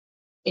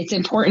it's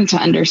important to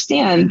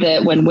understand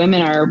that when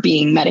women are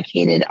being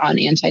medicated on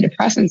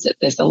antidepressants at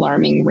this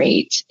alarming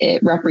rate,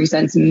 it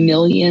represents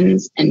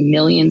millions and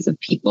millions of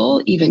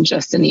people, even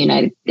just in the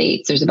United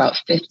States. There's about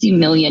 50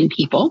 million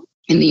people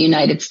in the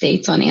United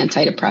States on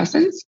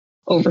antidepressants,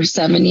 over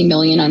 70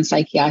 million on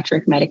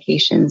psychiatric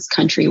medications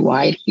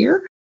countrywide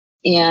here.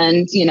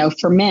 And,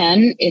 for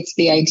men, it's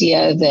the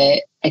idea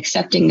that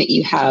accepting that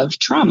you have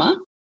trauma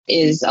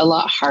is a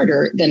lot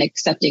harder than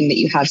accepting that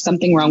you have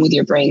something wrong with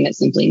your brain that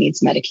simply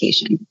needs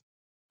medication.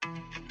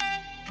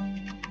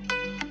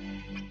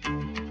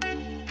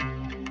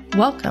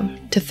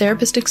 Welcome to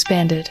Therapist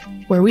Expanded,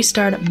 where we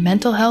start a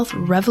mental health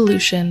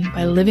revolution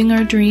by living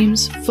our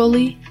dreams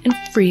fully and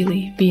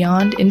freely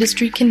beyond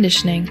industry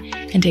conditioning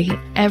and taking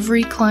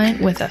every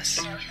client with us,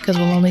 because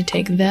we'll only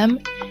take them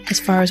as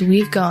far as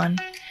we've gone.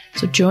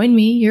 So join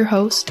me, your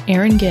host,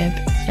 Erin Gibb,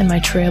 and my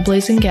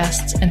trailblazing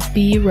guests, and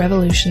be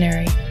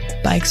revolutionary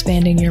by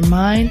expanding your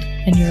mind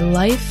and your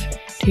life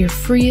to your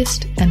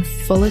freest and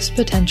fullest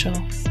potential.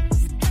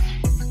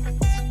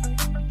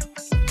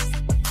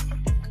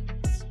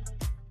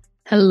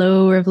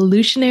 Hello,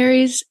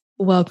 revolutionaries.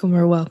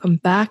 Welcome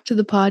back to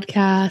the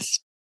podcast.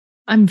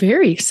 I'm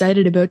very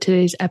excited about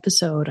today's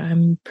episode.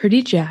 I'm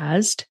pretty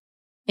jazzed.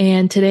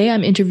 And today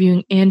I'm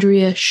interviewing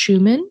Andrea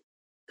Shuman,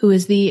 who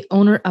is the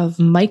owner of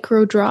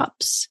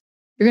Mycrodrops.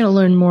 You're going to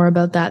learn more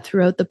about that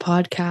throughout the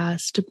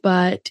podcast,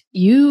 but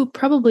you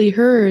probably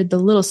heard the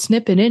little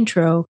snippet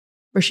intro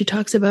where she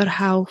talks about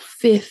how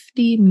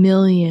 50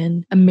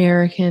 million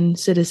American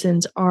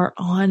citizens are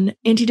on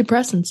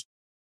antidepressants.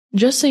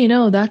 Just so you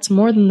know, that's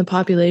more than the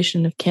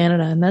population of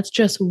Canada, and that's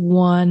just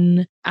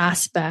one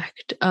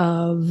aspect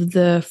of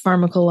the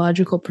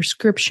pharmacological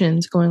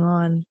prescriptions going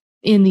on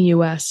in the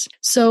US.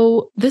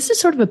 So this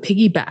is sort of a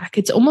piggyback.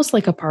 It's almost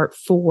like a part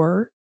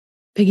 4,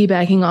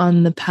 piggybacking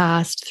on the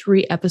past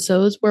 3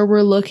 episodes where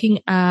we're looking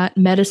at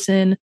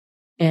medicine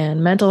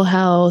and mental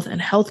health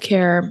and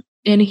healthcare.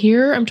 And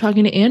here I'm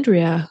talking to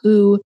Andrea,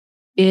 who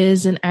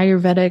is an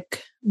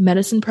Ayurvedic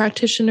medicine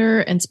practitioner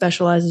and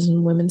specializes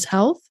in women's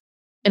health,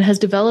 and has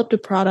developed a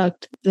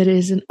product that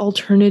is an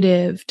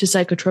alternative to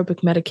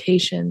psychotropic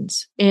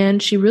medications.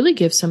 And she really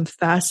gives some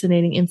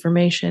fascinating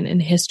information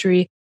and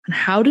history on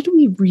how did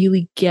we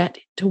really get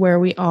to where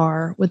we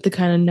are with the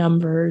kind of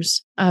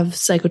numbers of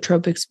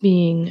psychotropics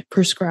being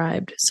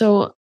prescribed.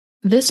 So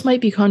this might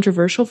be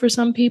controversial for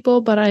some people,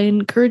 but I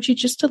encourage you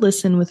just to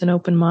listen with an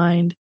open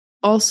mind.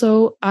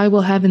 Also, I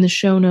will have in the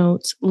show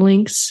notes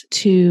links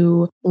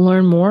to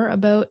learn more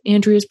about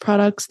Andrea's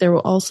products. There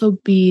will also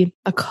be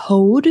a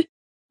code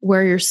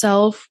where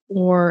yourself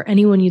or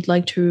anyone you'd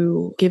like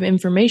to give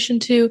information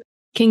to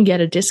can get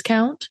a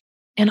discount.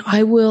 And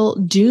I will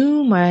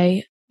do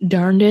my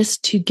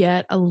darndest to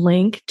get a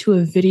link to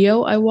a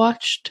video I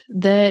watched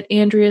that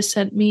Andrea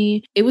sent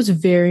me. It was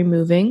very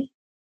moving.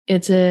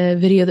 It's a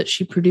video that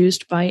she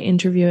produced by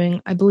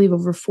interviewing, I believe,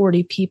 over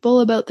 40 people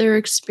about their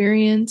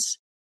experience.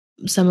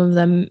 Some of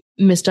them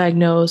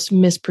misdiagnosed,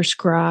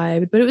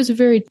 misprescribed, but it was a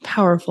very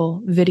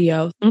powerful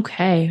video.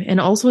 Okay. And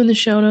also in the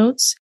show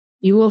notes,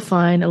 you will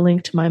find a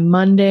link to my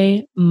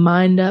Monday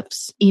Mind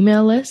Ups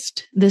email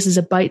list. This is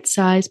a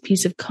bite-sized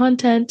piece of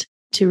content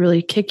to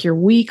really kick your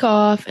week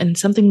off and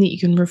something that you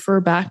can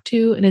refer back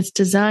to. And it's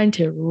designed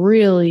to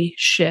really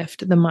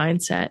shift the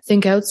mindset.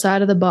 Think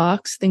outside of the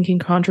box, think in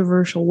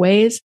controversial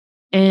ways,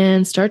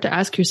 and start to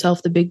ask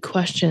yourself the big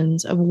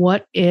questions of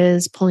what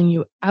is pulling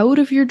you out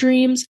of your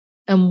dreams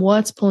and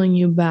what's pulling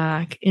you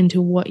back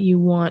into what you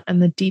want on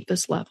the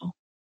deepest level.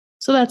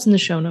 So that's in the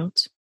show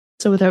notes.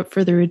 So without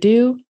further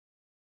ado,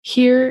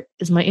 here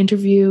is my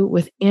interview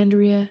with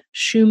Andrea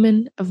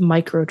Shuman of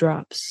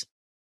Mycrodrops.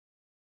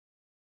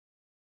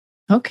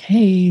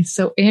 Okay,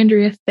 so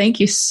Andrea,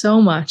 thank you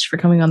so much for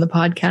coming on the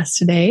podcast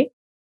today.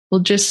 We'll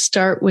just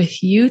start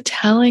with you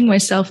telling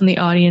myself and the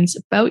audience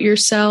about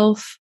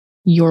yourself,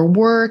 your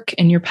work,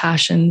 and your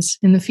passions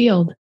in the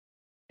field.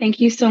 Thank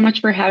you so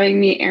much for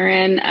having me,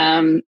 Erin.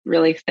 I'm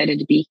really excited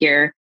to be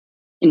here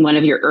in one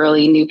of your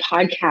early new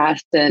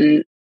podcasts.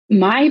 And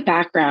my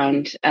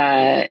background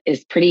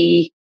is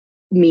pretty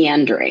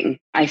meandering.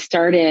 I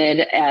started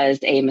as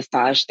a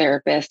massage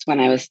therapist when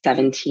I was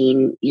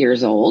 17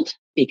 years old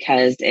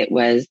because it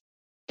was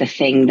the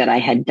thing that I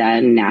had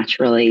done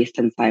naturally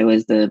since I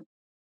was a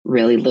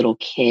really little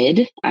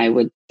kid. I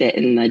would sit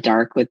in the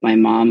dark with my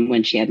mom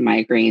when she had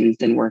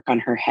migraines and work on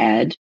her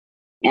head.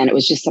 And it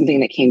was just something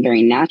that came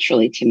very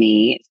naturally to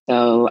me.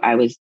 So I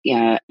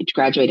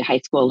graduated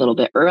high school a little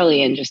bit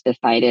early and just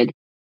decided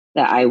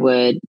that I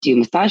would do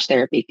massage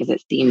therapy because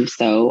it seemed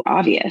so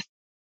obvious.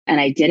 And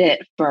I did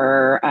it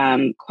for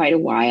quite a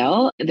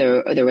while.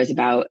 There was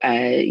about,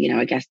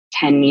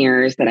 10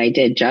 years that I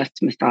did just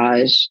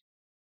massage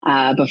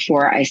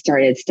before I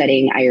started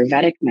studying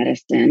Ayurvedic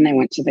medicine. I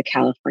went to the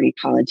California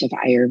College of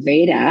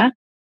Ayurveda.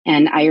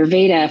 And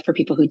Ayurveda, for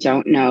people who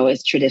don't know,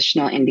 is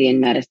traditional Indian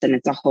medicine.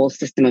 It's a whole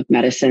system of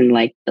medicine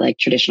like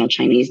traditional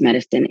Chinese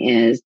medicine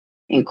is,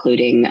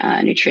 including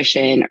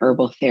nutrition,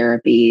 herbal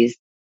therapies,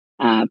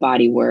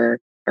 body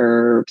work,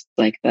 herbs,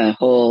 like the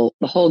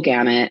whole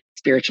gamut,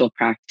 spiritual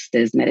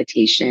practices,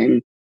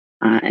 meditation,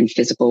 and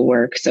physical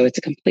work. So it's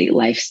a complete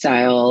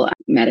lifestyle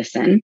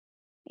medicine.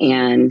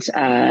 And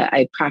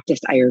I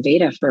practiced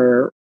Ayurveda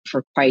for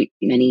quite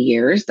many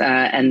years,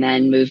 and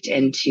then moved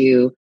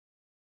into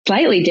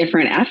slightly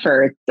different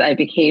efforts. I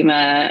became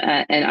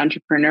an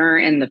entrepreneur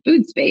in the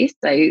food space.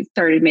 I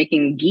started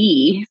making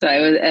ghee. So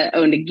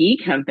owned a ghee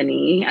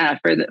company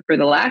for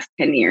the last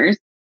 10 years,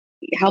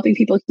 helping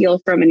people heal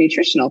from a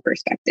nutritional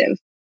perspective.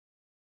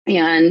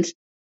 And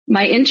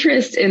my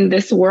interest in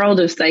this world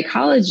of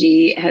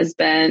psychology has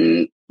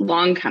been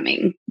long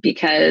coming,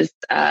 because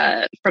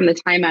from the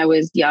time I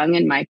was young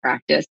in my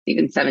practice,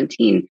 even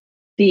 17,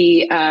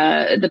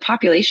 the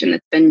population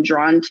that's been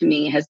drawn to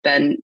me has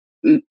been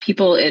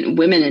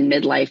women in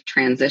midlife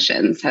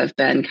transitions have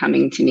been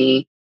coming to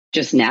me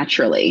just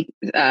naturally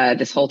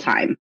this whole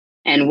time.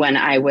 And when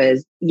I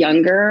was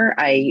younger,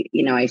 I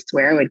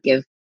swear I would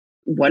give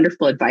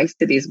wonderful advice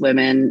to these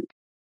women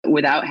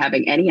without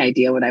having any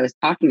idea what I was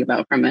talking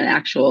about from an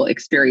actual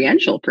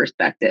experiential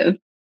perspective.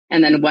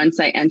 And then once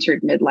I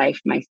entered midlife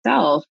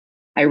myself,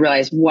 I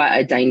realized what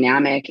a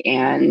dynamic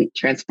and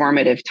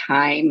transformative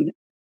time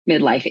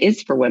midlife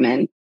is for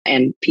women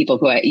and people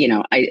who,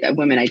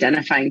 women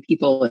identifying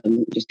people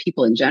and just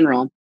people in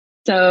general.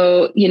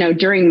 So,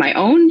 during my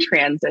own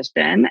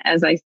transition,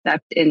 as I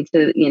stepped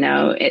into,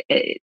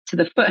 to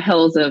the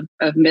foothills of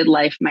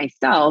midlife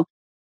myself,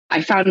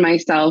 I found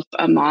myself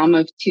a mom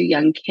of 2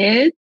 young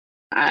kids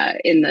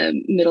in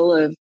the middle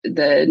of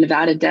the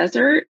Nevada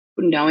desert,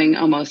 knowing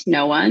almost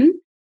no one,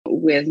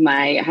 with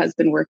my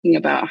husband working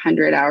about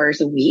 100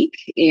 hours a week,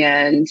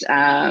 and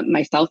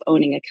myself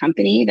owning a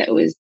company that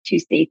was 2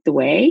 states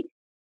away,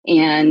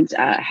 and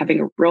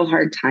having a real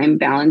hard time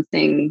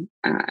balancing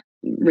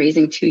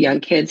raising 2 young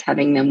kids,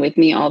 having them with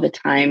me all the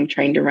time,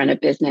 trying to run a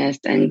business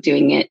and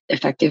doing it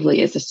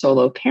effectively as a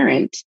solo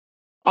parent.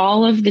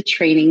 All of the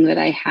training that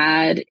I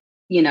had,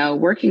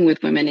 working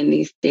with women in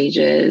these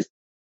stages,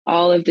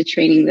 all of the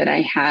training that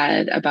I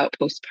had about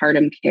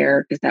postpartum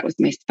care, because that was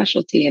my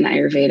specialty in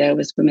Ayurveda,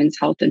 was women's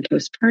health and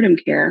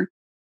postpartum care.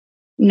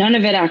 None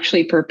of it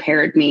actually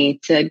prepared me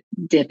to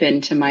dip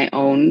into my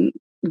own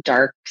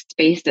dark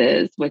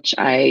spaces, which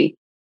I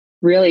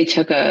really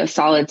took a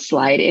solid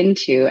slide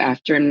into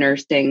after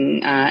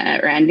nursing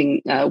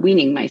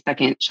weaning my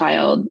second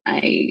child.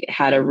 I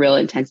had a real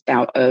intense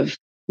bout of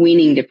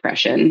weaning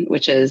depression,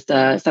 which is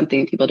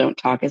something people don't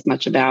talk as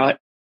much about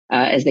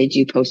as they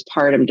do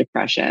postpartum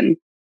depression.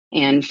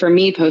 And for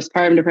me,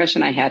 postpartum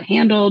depression, I had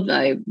handled.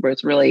 I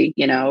was really,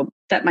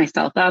 set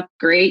myself up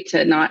great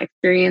to not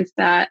experience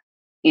that,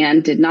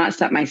 and did not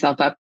set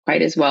myself up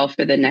quite as well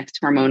for the next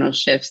hormonal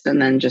shifts,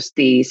 and then just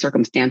the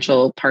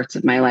circumstantial parts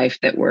of my life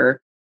that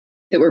were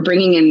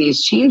bringing in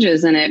these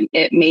changes. And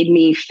it made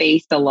me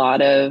face a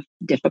lot of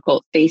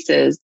difficult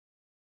faces,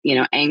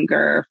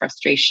 anger,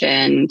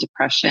 frustration,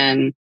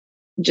 depression,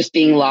 just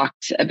being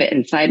locked a bit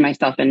inside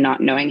myself and not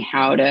knowing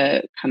how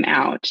to come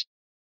out.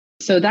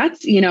 So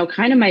that's,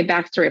 kind of my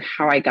backstory of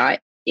how I got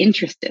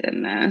interested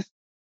in this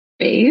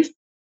space.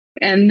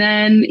 And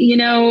then,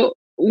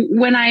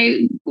 when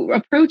I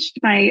approached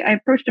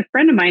a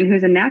friend of mine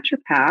who's a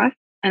naturopath,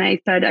 and I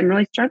said, I'm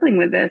really struggling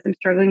with this. I'm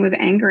struggling with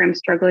anger. I'm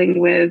struggling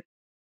with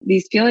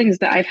these feelings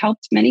that I've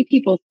helped many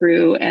people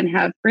through and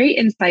have great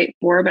insight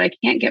for, but I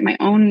can't get my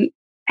own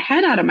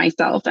head out of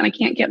myself, and I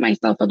can't get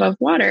myself above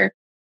water.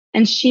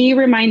 And she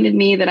reminded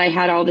me that I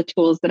had all the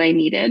tools that I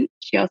needed.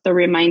 She also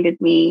reminded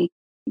me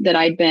that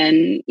I'd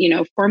been,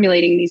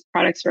 formulating these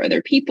products for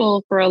other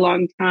people for a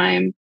long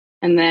time.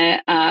 And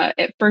that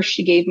at first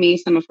she gave me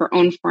some of her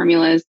own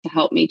formulas to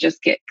help me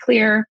just get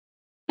clear.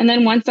 And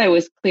then once I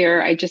was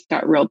clear, I just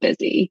got real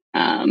busy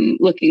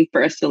looking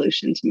for a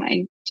solution to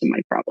my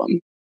problem.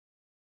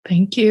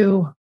 Thank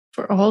you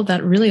for all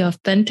that really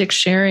authentic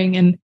sharing.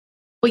 And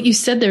what you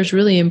said there's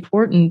really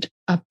important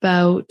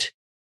about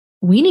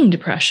weaning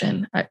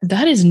depression.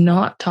 That is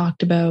not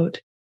talked about.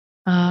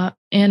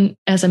 And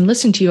as I'm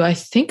listening to you, I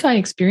think I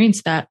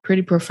experienced that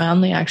pretty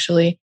profoundly,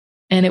 actually.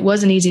 And it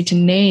wasn't easy to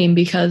name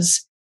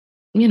because,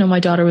 my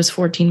daughter was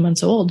 14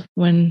 months old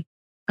when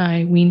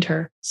I weaned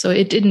her. So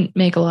it didn't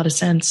make a lot of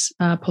sense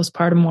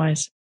postpartum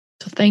wise.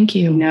 So thank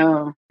you.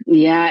 No.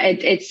 Yeah,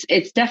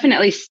 it's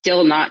definitely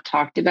still not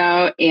talked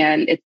about,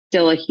 and it's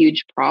still a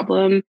huge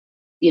problem,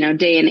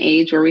 day and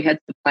age where we had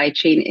supply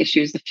chain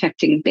issues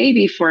affecting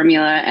baby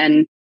formula,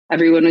 and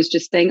everyone was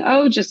just saying,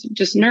 oh,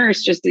 just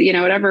nurse, just,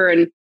 whatever.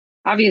 And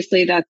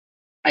obviously that's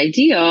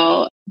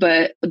ideal,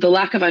 but the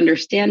lack of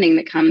understanding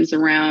that comes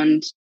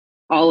around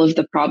all of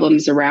the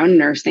problems around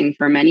nursing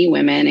for many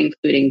women,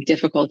 including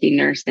difficulty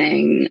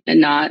nursing and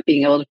not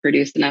being able to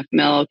produce enough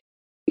milk,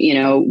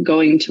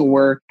 going to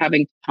work,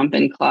 having to pump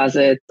in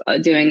closets,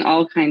 doing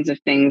all kinds of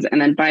things.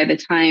 And then by the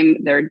time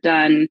they're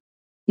done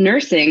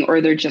nursing, or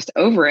they're just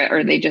over it,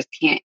 or they just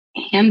can't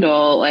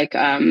handle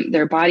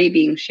their body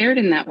being shared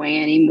in that way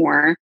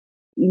anymore.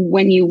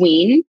 When you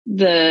wean,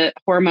 the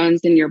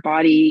hormones in your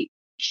body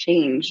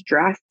change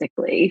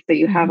drastically. So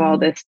you have all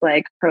this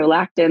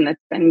prolactin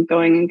that's been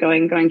going and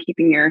going,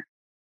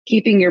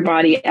 keeping your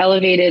body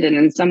elevated, and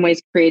in some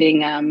ways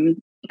creating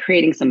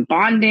creating some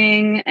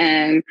bonding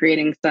and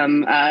creating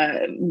some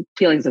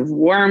feelings of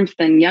warmth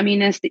and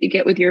yumminess that you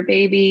get with your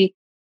baby.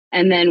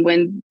 And then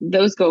when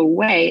those go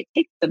away, it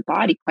takes the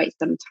body quite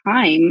some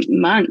time,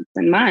 months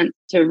and months,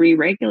 to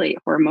re-regulate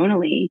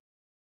hormonally.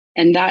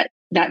 And that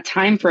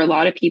time for a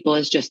lot of people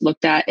is just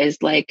looked at as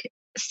like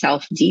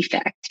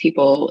self-defect.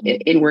 People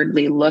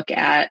inwardly look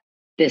at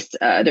this,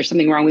 there's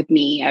something wrong with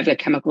me. I have a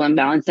chemical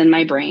imbalance in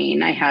my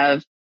brain. I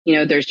have,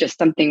 there's just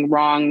something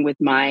wrong with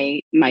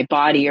my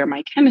body or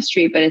my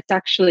chemistry, but it's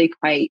actually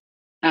quite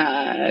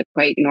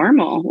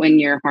normal when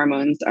your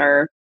hormones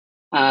are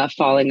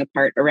falling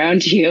apart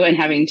around you and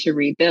having to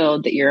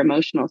rebuild, that your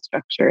emotional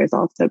structure is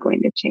also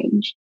going to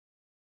change.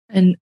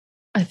 And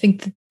I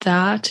think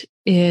that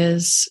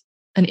is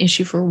an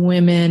issue for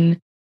women,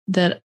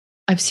 that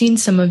I've seen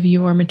some of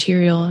your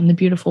material and the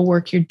beautiful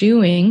work you're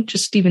doing,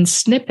 just even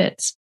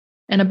snippets,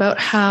 and about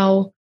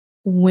how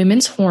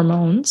women's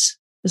hormones,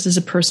 this is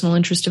a personal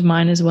interest of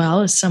mine as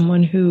well, as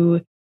someone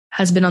who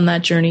has been on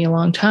that journey a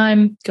long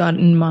time,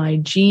 gotten my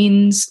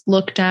genes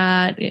looked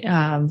at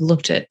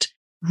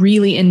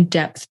really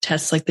in-depth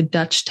tests like the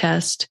Dutch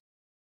test.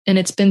 And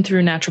it's been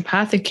through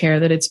naturopathic care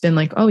that it's been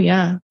like, oh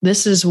yeah,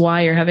 this is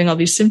why you're having all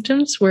these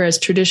symptoms. Whereas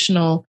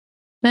traditional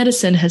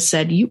medicine has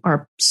said, you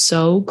are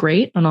so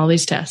great on all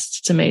these tests.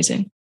 It's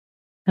amazing.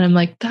 And I'm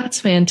like, that's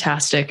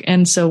fantastic.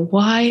 And so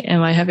why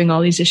am I having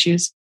all these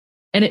issues?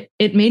 And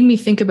it made me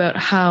think about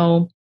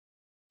how,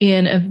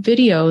 in a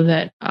video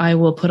that I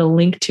will put a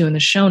link to in the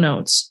show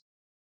notes,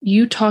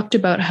 you talked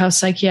about how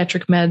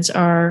psychiatric meds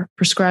are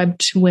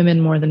prescribed to women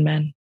more than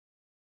men.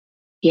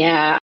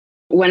 Yeah.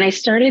 When I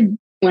started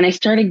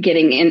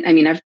getting in,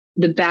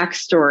 the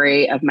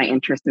backstory of my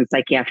interest in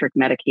psychiatric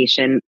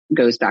medication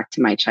goes back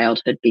to my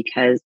childhood,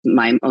 because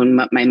my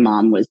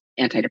mom was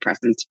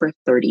antidepressants for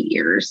 30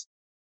 years.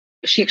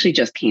 She actually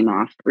just came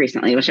off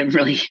recently, which I'm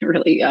really,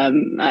 really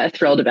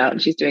thrilled about.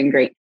 And she's doing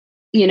great.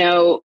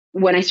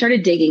 When I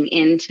started digging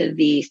into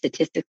the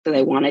statistics that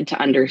I wanted to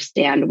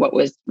understand what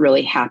was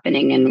really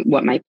happening and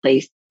what my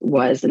place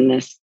was in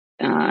this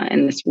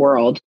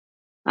world,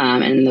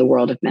 and in the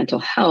world of mental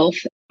health,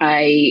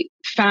 I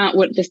found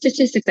what the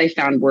statistics I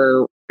found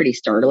were pretty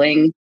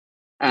startling,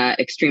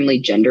 extremely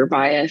gender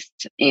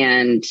biased,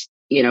 and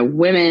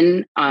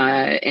women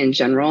in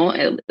general,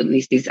 at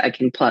least these, I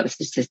can pull out the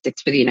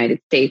statistics for the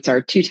United States,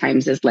 are 2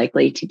 times as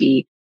likely to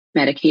be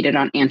medicated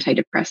on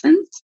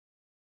antidepressants.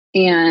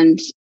 And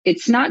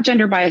it's not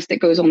gender bias that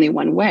goes only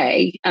one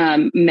way.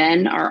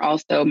 Men are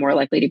also more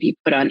likely to be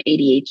put on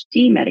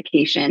ADHD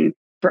medication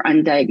for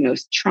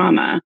undiagnosed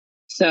trauma.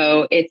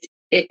 So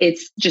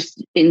it's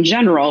just, in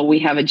general, we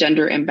have a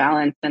gender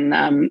imbalance. And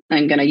I'm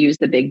going to use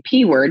the big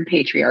P word,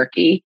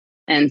 patriarchy,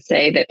 and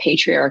say that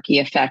patriarchy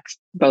affects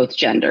both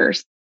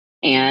genders.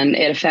 And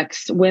it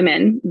affects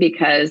women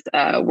because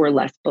we're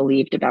less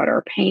believed about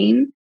our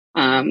pain.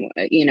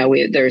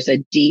 There's a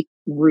deep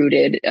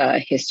rooted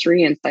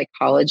history and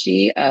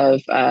psychology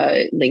of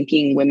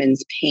linking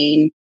women's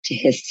pain to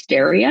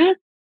hysteria.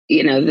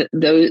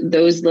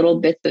 Those little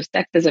bits of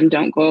sexism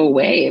don't go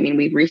away.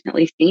 We've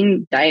recently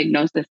seen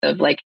diagnosis of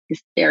like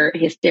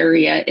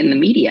hysteria in the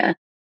media.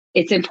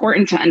 It's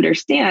important to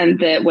understand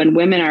that when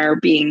women are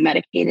being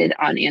medicated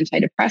on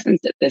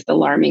antidepressants at this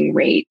alarming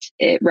rate,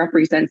 it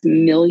represents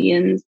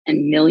millions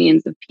and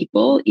millions of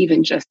people.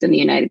 Even just in the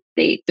United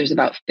States, there's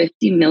about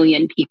 50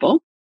 million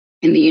people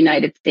in the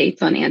United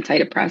States on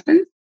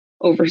antidepressants,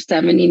 over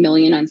 70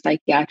 million on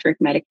psychiatric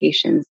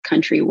medications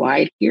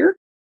countrywide here.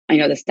 I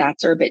know the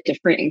stats are a bit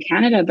different in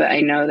Canada, but I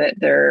know that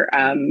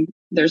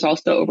there's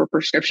also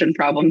overprescription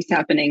problems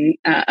happening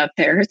up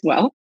there as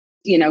well.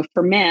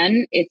 For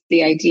men, it's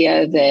the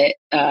idea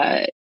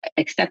that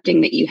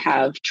accepting that you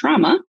have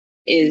trauma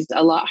is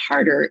a lot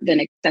harder than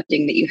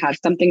accepting that you have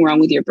something wrong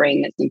with your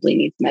brain that simply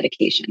needs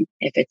medication.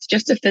 If it's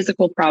just a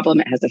physical problem,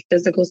 it has a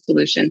physical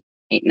solution.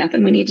 Ain't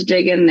nothing we need to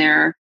dig in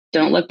there.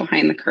 Don't look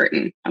behind the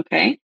curtain.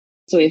 Okay.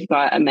 So we've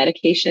got a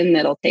medication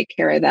that'll take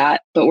care of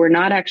that, but we're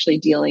not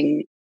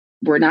dealing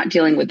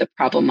with the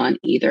problem on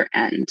either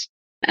end.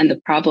 And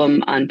the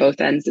problem on both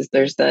ends is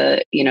there's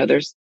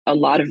a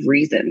lot of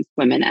reasons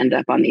women end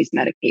up on these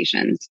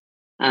medications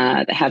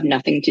that have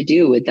nothing to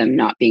do with them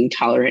not being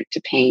tolerant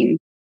to pain.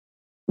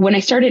 When I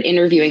started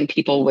interviewing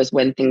people was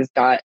when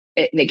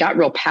they got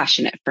real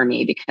passionate for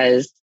me,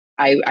 because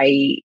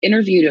I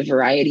interviewed a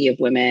variety of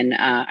women.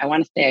 I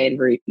want to say I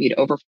interviewed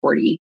over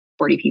 40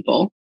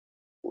 people.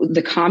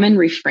 The common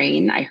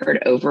refrain I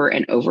heard over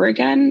and over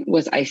again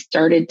was, I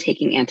started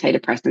taking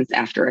antidepressants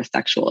after a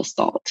sexual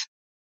assault.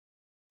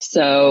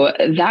 So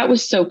that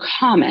was so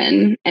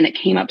common, and it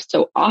came up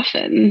so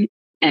often,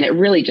 and it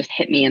really just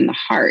hit me in the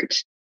heart.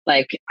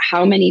 Like,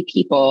 how many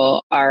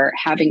people are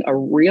having a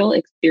real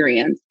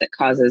experience that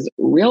causes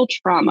real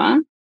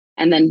trauma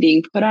and then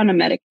being put on a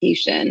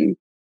medication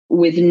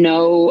with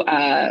no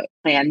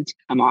plan to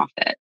come off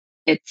it.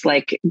 It's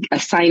like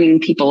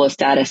assigning people a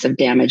status of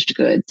damaged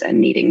goods and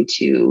needing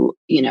to,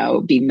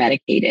 be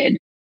medicated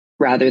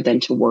rather than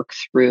to work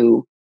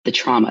through the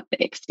trauma they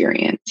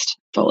experienced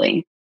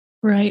fully.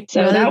 Right.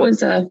 So that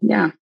was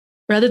yeah.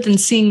 rather than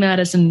seeing that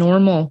as a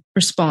normal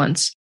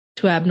response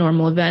to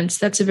abnormal events.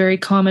 That's a very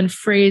common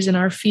phrase in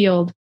our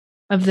field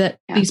of that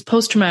these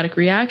post-traumatic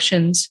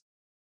reactions.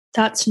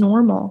 That's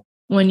normal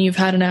when you've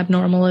had an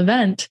abnormal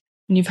event,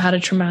 when you've had a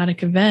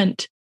traumatic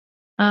event.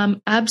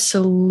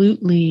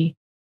 Absolutely.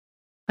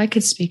 I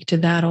could speak to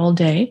that all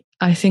day.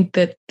 I think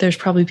that there's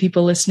probably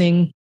people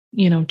listening,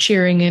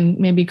 cheering and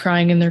maybe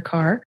crying in their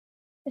car.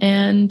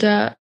 And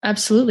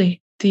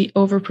absolutely, the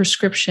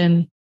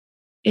overprescription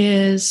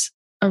is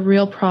a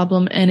real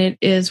problem. And it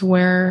is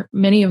where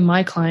many of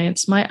my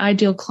clients, my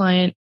ideal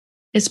client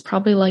is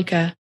probably like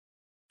a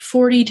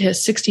 40 to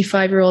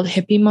 65-year-old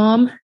hippie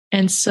mom.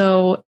 And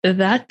so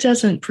that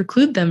doesn't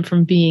preclude them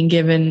from being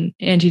given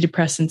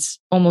antidepressants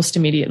almost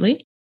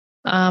immediately.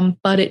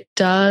 But it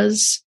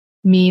does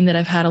mean that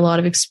I've had a lot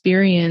of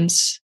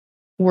experience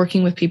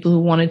working with people who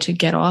wanted to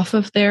get off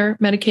of their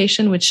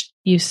medication, which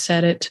you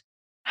said it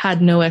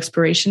had no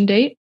expiration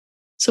date.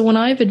 So when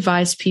I've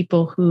advised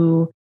people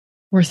who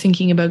were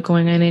thinking about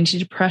going on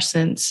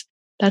antidepressants,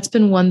 that's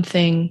been one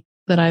thing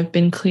that I've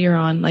been clear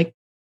on. Like,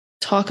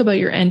 talk about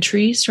your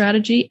entry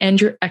strategy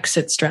and your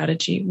exit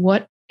strategy.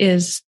 What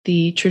is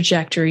the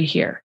trajectory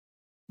here?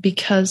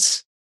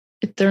 Because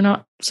they're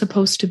not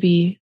supposed to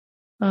be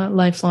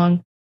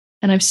lifelong.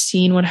 And I've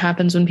seen what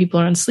happens when people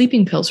are on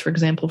sleeping pills, for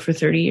example, for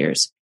 30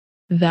 years.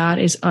 That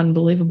is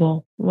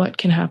unbelievable. What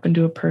can happen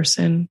to a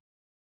person?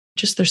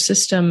 Just their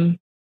system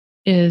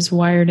is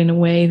wired in a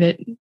way that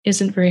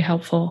isn't very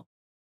helpful.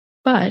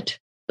 But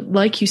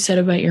like you said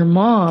about your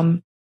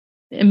mom,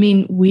 I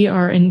mean, we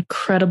are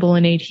incredible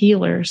innate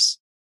healers.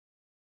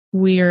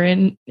 We are,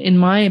 in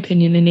my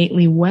opinion,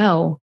 innately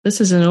well.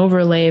 This is an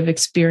overlay of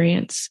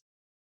experience.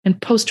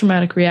 And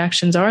post-traumatic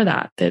reactions are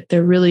that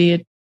they're really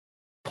a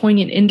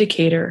poignant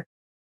indicator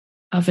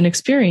of an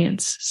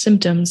experience,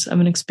 symptoms of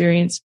an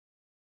experience.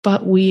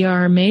 But we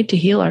are made to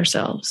heal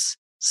ourselves.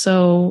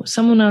 So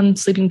someone on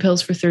sleeping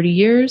pills for 30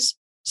 years,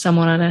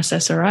 someone on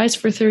SSRIs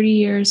for 30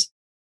 years,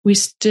 we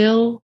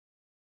still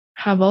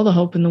have all the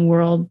hope in the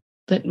world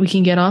that we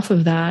can get off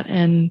of that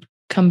and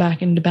come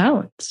back into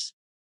balance.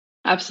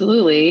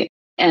 Absolutely.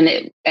 And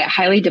it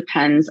highly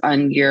depends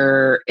on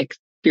your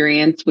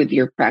experience with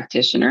your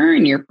practitioner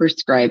and your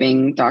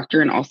prescribing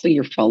doctor, and also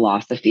your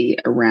philosophy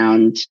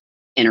around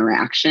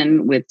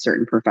interaction with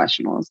certain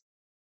professionals.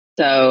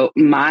 So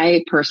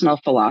my personal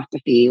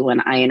philosophy when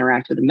I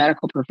interact with a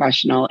medical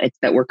professional, it's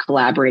that we're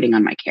collaborating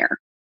on my care.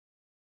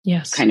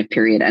 Yes. Kind of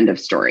period, end of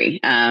story.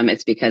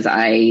 It's because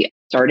I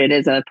started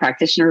as a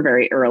practitioner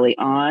very early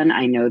on.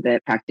 I know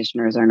that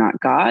practitioners are not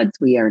gods.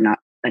 We are not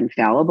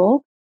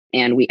infallible.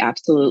 And we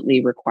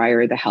absolutely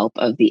require the help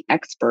of the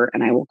expert.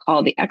 And I will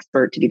call the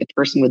expert to be the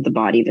person with the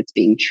body that's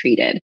being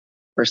treated,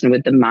 person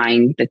with the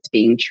mind that's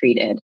being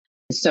treated.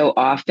 So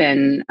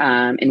often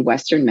in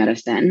Western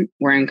medicine,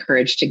 we're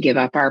encouraged to give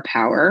up our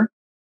power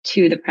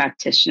to the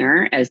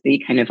practitioner as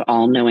the kind of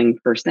all-knowing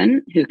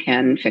person who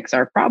can fix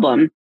our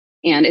problem.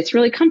 And it's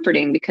really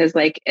comforting because,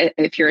 like,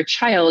 if you're a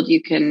child,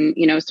 you can,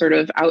 sort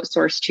of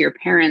outsource to your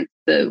parents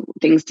the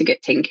things to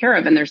get taken care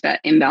of. And there's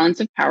that imbalance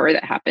of power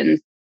that happens,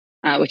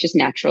 which is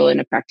natural in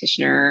a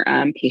practitioner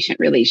patient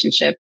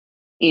relationship.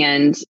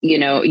 And,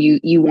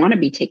 you want to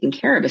be taken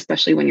care of,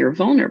 especially when you're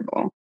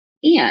vulnerable.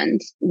 And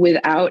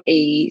without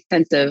a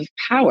sense of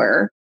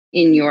power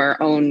in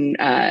your own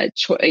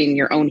in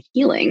your own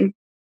healing,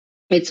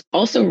 it's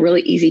also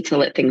really easy to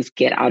let things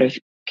get out of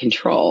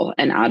control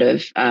and out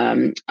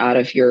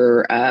of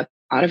your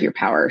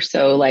power.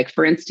 So, like,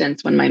 for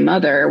instance, when my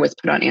mother was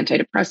put on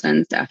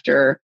antidepressants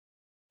after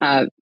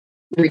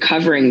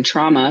recovering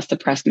trauma,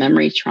 suppressed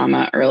memory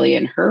trauma early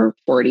in her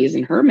 40s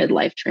and her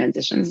midlife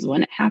transitions, is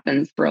when it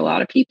happens for a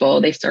lot of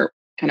people. They start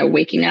kind of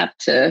waking up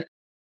to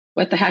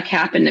what the heck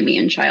happened to me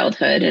in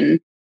childhood, and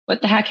what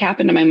the heck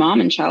happened to my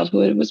mom in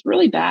childhood was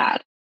really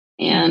bad.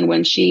 And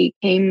when she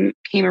came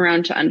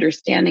around to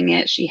understanding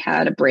it, she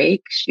had a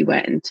break. She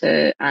went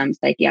into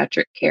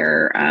psychiatric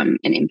care, an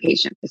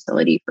inpatient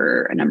facility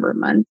for a number of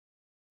months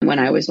when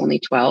I was only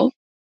 12,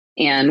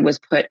 and was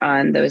put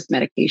on those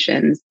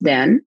medications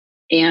then,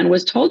 and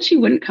was told she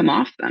wouldn't come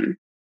off them.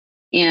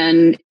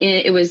 And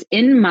it was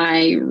in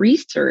my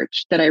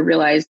research that I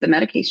realized the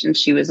medications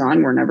she was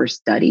on were never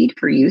studied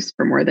for use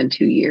for more than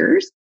 2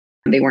 years.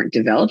 They weren't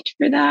developed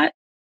for that.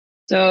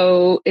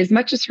 So as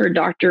much as her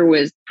doctor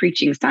was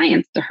preaching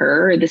science to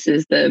her, this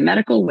is the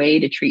medical way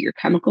to treat your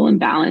chemical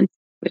imbalance,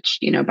 which,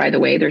 by the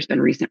way, there's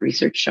been recent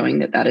research showing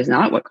that is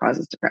not what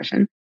causes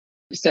depression.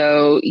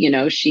 So,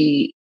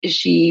 she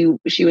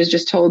was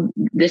just told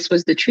this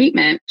was the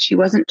treatment. She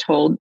wasn't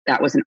told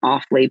that was an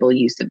off-label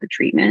use of the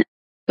treatment.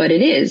 But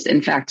it is,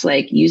 in fact,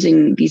 like,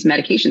 using these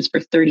medications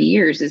for 30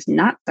 years is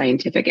not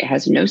scientific. It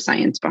has no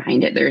science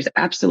behind it. There's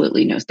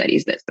absolutely no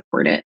studies that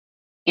support it.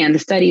 And the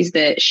studies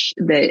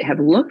that have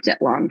looked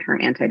at long-term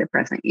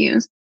antidepressant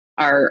use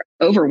are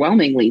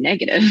overwhelmingly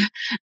negative.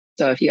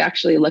 So if you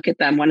actually look at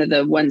them, one of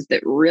the ones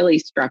that really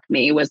struck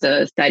me was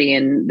a study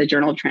in the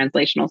Journal of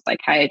Translational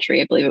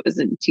Psychiatry. I believe it was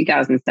in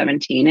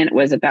 2017, and it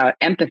was about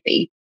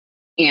empathy.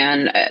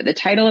 And the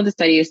title of the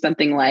study is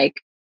something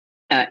like,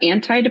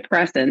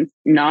 Antidepressants,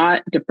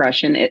 not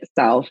depression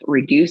itself,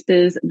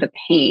 reduces the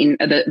pain,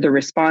 the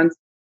response,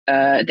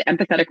 the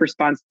empathetic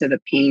response to the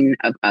pain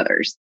of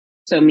others.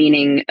 So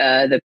meaning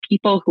the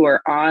people who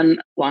are on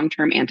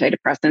long-term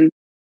antidepressants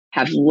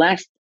have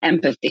less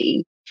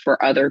empathy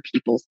for other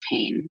people's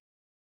pain.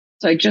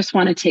 So I just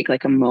want to take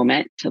like a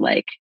moment to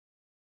like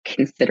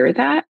consider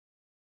that,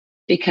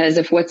 because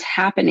if what's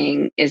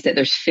happening is that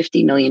there's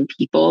 50 million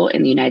people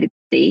in the United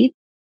States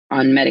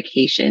on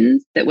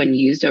medications that when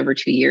used over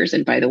 2 years,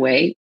 and by the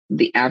way,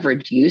 the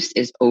average use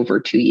is over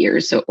 2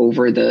 years. So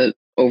over the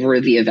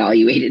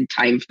evaluated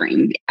time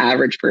frame, the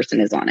average person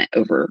is on it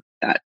over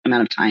that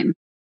amount of time.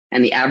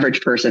 And the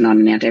average person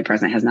on an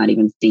antidepressant has not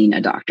even seen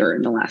a doctor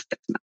in the last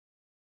 6 months.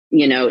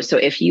 You know, so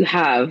if you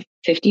have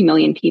 50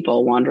 million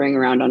people wandering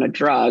around on a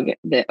drug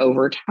that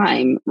over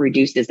time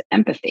reduces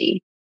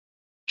empathy,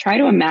 try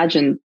to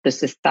imagine the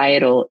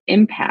societal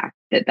impact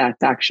that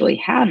that's actually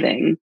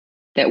having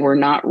that we're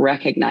not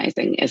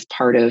recognizing as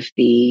part of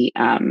the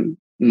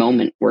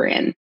moment we're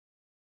in.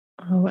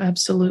 Oh,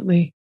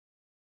 absolutely.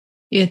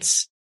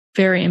 It's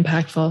very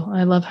impactful.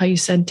 I love how you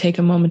said take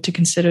a moment to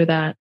consider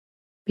that,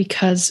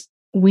 because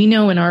we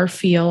know in our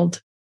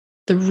field,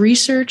 the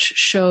research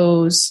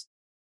shows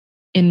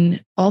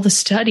in all the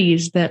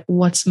studies that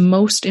what's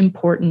most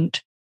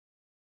important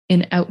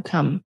in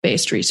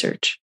outcome-based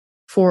research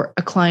for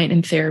a client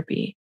in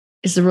therapy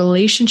is the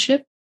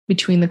relationship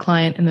between the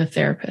client and the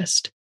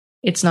therapist.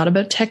 It's not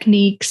about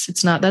techniques.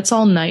 That's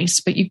all nice,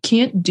 but you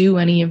can't do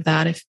any of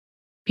that if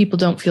people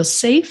don't feel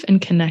safe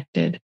and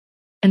connected.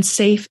 And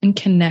safe and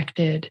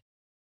connected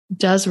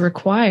does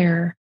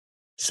require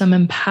some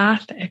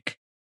empathic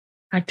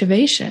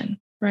activation,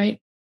 right?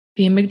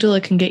 The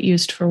amygdala can get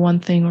used for one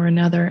thing or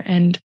another,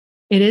 and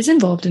it is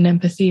involved in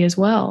empathy as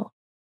well.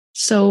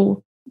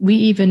 So we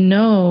even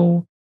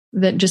know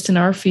that just in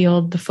our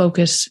field, the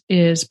focus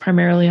is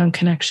primarily on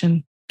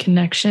connection,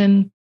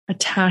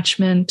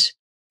 attachment,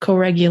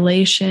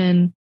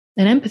 co-regulation,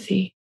 and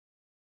empathy.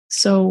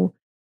 So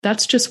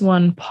that's just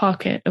one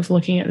pocket of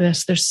looking at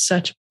this. There's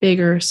such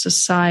bigger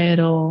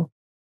societal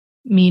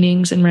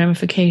meanings and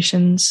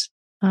ramifications.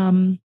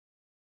 And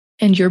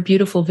your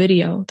beautiful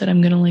video that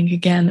I'm going to link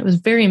again, that was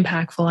very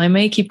impactful. I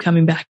may keep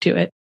coming back to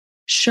it.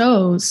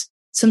 Shows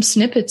some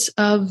snippets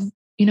of,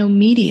 the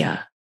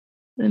media,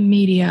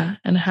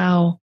 and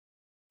how,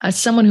 as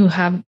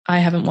someone I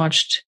haven't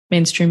watched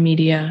mainstream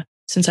media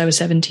since I was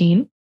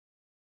 17.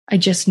 I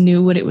just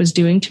knew what it was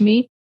doing to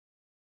me.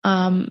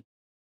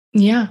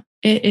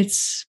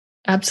 It's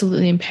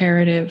absolutely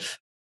imperative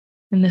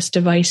in this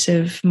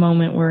divisive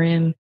moment we're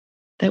in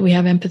that we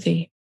have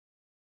empathy.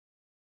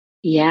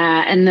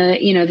 Yeah. And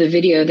the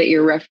video that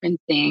you're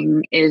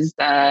referencing is,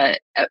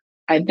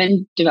 I've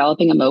been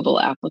developing a mobile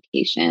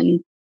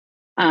application.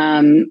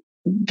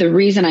 The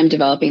reason I'm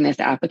developing this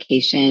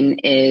application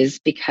is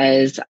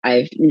because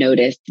I've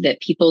noticed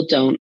that people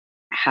don't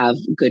have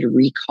good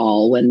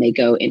recall when they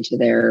go into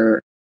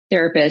their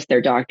therapist,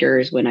 their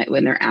doctors, when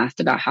they're asked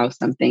about how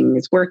something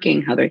is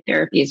working, how their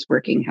therapy is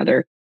working, how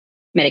their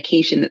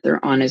medication that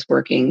they're on is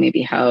working,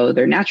 maybe how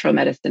their natural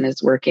medicine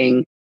is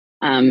working.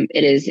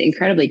 It is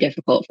incredibly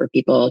difficult for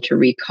people to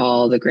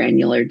recall the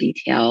granular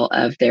detail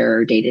of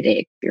their day-to-day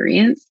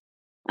experience.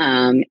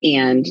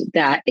 And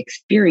that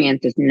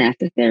experience is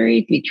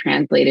necessary to be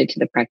translated to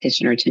the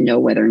practitioner to know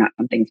whether or not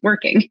something's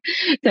working.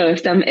 So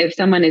if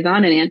someone is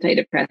on an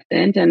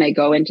antidepressant and they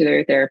go into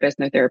their therapist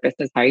and their therapist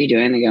says, "How are you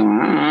doing?" They go,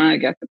 "I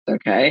guess it's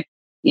okay."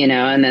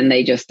 And then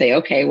they just say,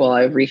 "Okay, well,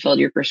 I've refilled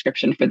your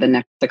prescription for the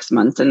next 6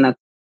 months." And that's,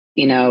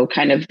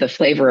 kind of the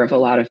flavor of a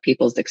lot of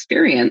people's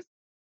experience.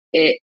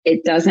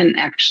 It doesn't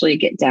actually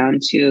get down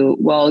to,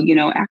 well,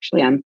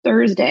 actually on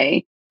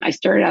Thursday, I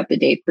started out the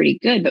day pretty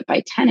good, but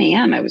by 10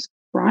 a.m. I was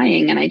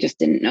crying and I just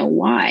didn't know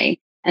why.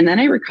 And then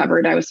I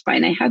recovered. I was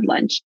fine. I had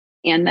lunch.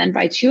 And then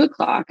by 2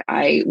 o'clock,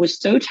 I was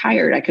so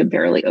tired, I could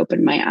barely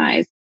open my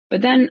eyes.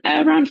 But then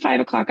around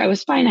 5 o'clock, I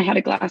was fine. I had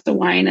a glass of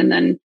wine. And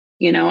then,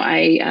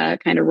 I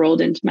kind of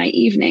rolled into my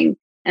evening.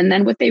 And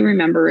then what they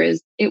remember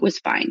is it was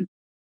fine.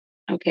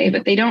 Okay.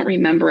 But they don't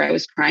remember I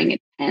was crying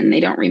at 10. They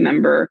don't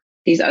remember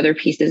these other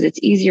pieces. It's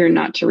easier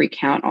not to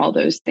recount all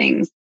those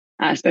things.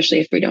 Especially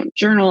if we don't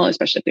journal,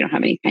 especially if we don't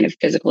have any kind of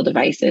physical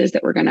devices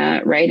that we're going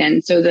to write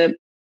in. So the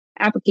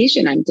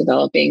application I'm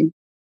developing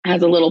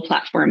has a little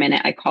platform in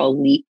it I call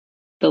LEAP,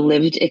 the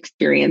Lived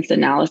Experience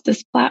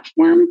Analysis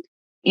Platform.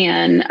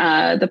 And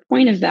the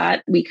point of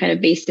that, we kind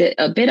of based it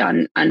a bit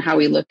on how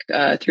we look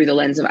through the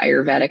lens of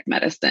Ayurvedic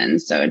medicine.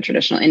 So in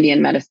traditional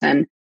Indian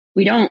medicine,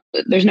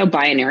 there's no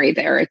binary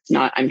there. It's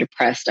not, I'm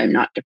depressed, I'm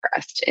not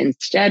depressed.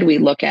 Instead, we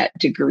look at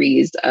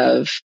degrees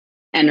of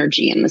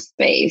energy in the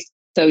space.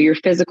 So your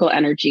physical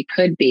energy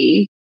could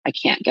be, I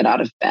can't get out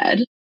of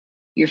bed.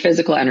 Your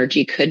physical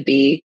energy could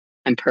be,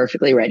 I'm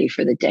perfectly ready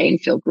for the day and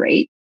feel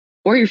great.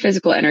 Or your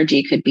physical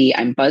energy could be,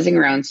 I'm buzzing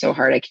around so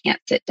hard I can't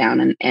sit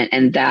down.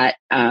 And that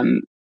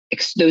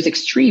those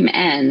extreme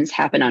ends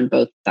happen on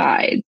both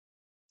sides.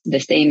 The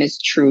same is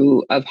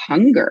true of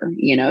hunger.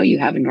 You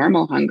have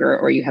normal hunger,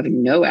 or you have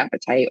no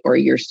appetite, or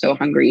you're so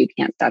hungry you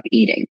can't stop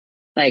eating.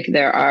 Like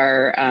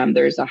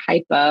there's a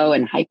hypo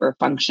and hyper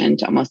function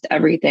to almost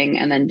everything.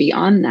 And then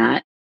beyond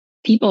that,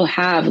 people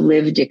have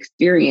lived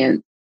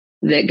experience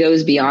that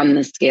goes beyond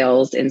the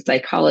scales in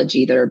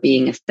psychology that are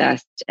being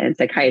assessed, and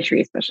psychiatry,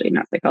 especially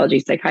not psychology,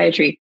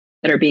 psychiatry,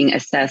 that are being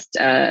assessed,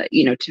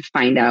 to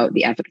find out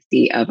the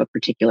efficacy of a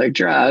particular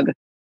drug.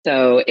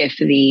 So if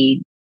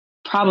the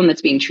problem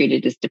that's being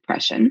treated is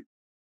depression,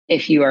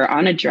 if you are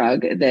on a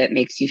drug that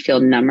makes you feel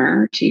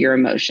number to your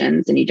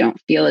emotions and you don't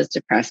feel as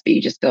depressed, but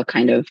you just feel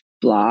kind of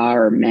blah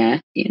or meh,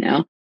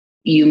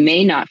 you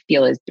may not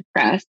feel as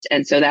depressed.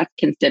 And so that's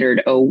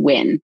considered a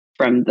win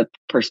from the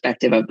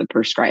perspective of the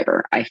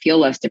prescriber. I feel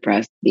less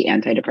depressed. The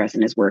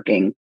antidepressant is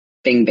working.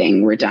 Bing,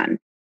 bing, we're done.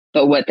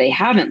 But what they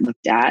haven't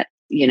looked at,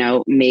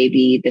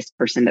 maybe this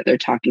person that they're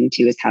talking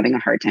to is having a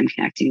hard time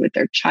connecting with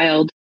their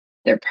child,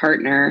 their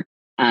partner.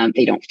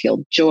 They don't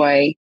feel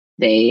joy.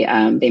 They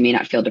may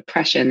not feel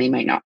depression. They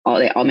may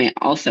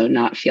also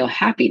not feel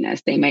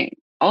happiness. They might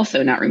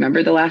also not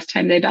remember the last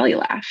time they belly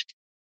laughed.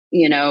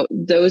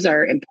 Those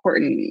are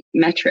important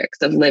metrics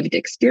of lived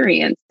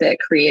experience that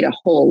create a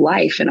whole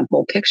life and a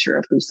whole picture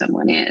of who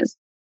someone is.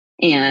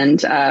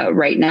 And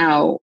right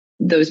now,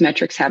 those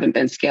metrics haven't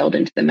been scaled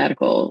into the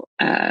medical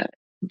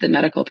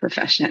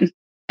profession.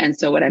 And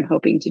so what I'm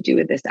hoping to do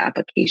with this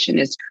application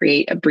is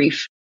create a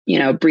brief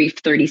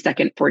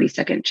 30-second,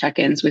 40-second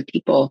check-ins with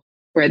people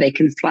where they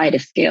can slide a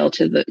scale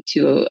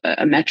to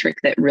a metric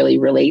that really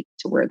relates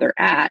to where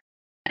they're at,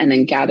 and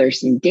then gather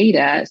some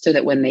data so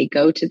that when they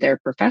go to their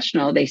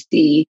professional, they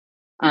see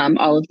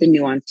all of the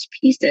nuanced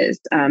pieces.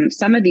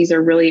 Some of these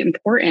are really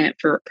important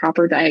for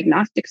proper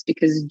diagnostics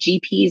because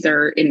GPs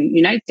are in the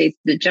United States,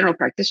 the general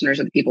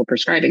practitioners are the people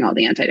prescribing all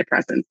the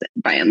antidepressants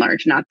by and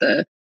large, not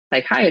the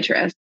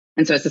psychiatrists.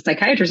 And so it's the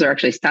psychiatrists are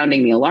actually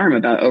sounding the alarm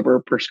about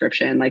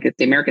overprescription. Like it's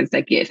the American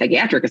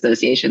Psychiatric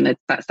Association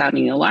that's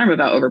sounding the alarm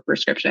about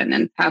overprescription,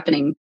 and it's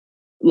happening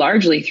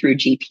largely through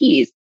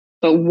GPs.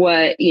 But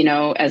what,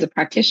 as a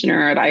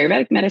practitioner of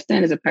Ayurvedic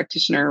medicine, as a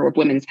practitioner of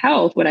women's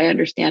health, what I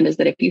understand is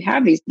that if you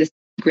have these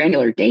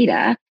granular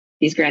data,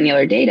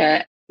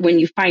 when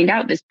you find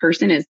out this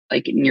person is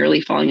like nearly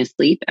falling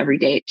asleep every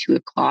day at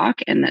 2:00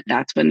 and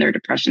that's when their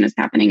depression is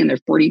happening and they're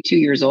 42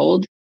 years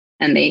old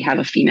and they have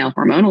a female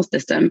hormonal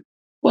system,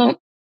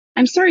 well,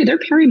 I'm sorry, they're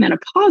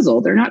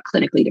perimenopausal. They're not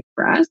clinically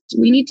depressed.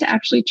 We need to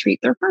actually treat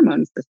their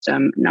hormone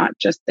system, not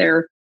just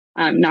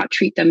not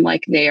treat them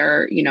like they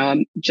are,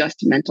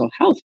 just mental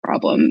health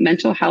problem.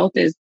 Mental health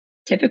is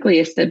typically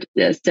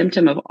a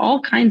symptom of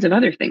all kinds of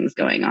other things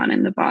going on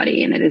in the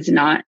body, and it is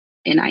not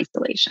in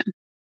isolation.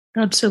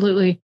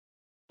 Absolutely.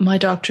 My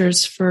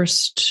doctor's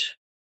first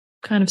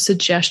kind of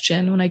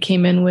suggestion when I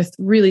came in with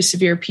really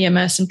severe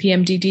PMS and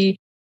PMDD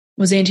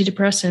was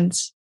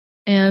antidepressants.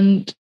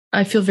 And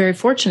I feel very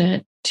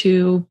fortunate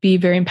to be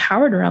very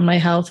empowered around my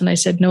health. And I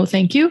said, no,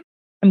 thank you.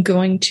 I'm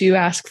going to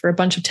ask for a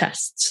bunch of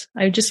tests.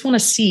 I just want to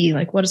see,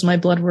 like, what does my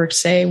blood work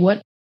say?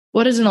 What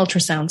does an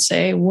ultrasound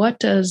say? What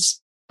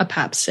does a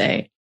PAP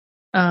say?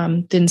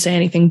 Didn't say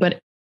anything,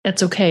 but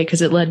that's okay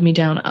because it led me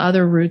down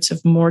other routes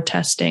of more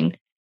testing.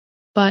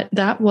 But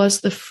that was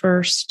the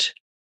first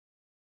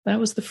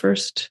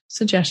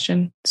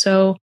suggestion.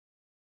 So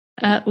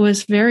that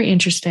was very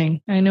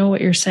interesting. I know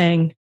what you're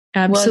saying.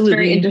 Absolutely. Well, it's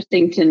very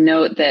interesting to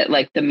note that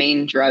like the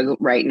main drug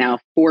right now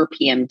for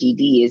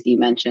PMDD, as you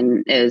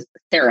mentioned, is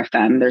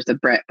Therafem. There's a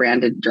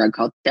branded drug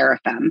called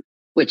Therafem,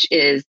 which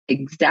is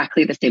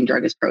exactly the same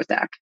drug as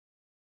Prozac.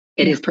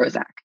 It is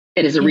Prozac.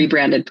 It is a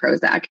rebranded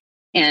Prozac.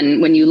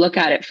 And when you look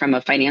at it from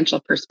a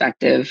financial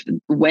perspective,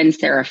 when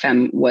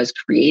Therafem was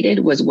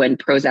created was when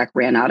Prozac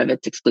ran out of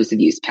its exclusive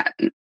use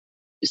patent.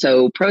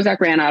 So Prozac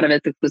ran out of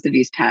its exclusive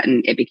use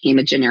patent. It became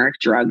a generic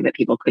drug that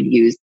people could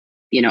use.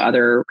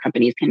 Other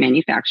companies can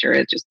manufacture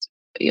it. Just,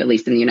 at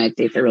least in the United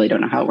States, I really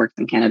don't know how it works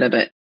in Canada,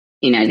 but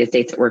in the United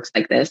States, it works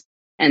like this.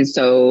 And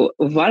so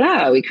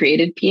voila, we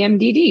created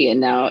PMDD. And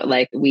now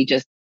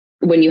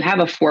when you have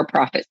a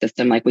for-profit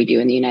system like we do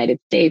in the United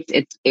States,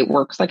 it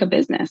works like a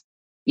business.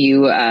 They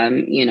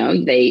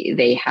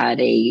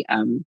had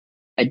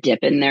a dip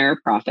in their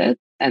profits,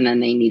 and then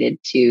they needed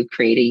to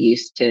create a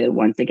use to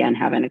once again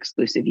have an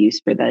exclusive use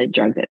for the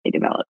drug that they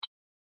developed.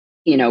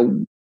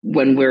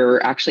 When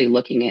we're actually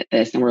looking at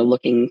this and we're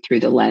looking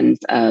through the lens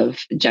of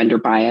gender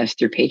bias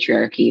through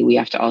patriarchy, we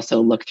have to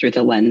also look through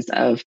the lens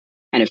of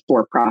kind of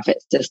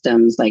for-profit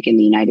systems like in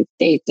the United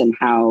States and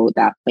how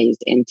that plays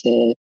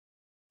into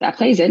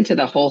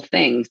the whole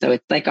thing. So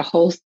it's like a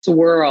whole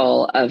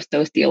swirl of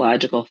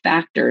sociological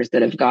factors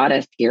that have got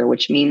us here,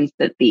 which means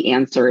that the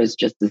answer is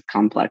just as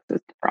complex as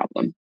the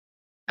problem.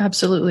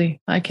 Absolutely.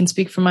 I can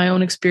speak from my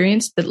own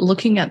experience that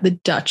looking at the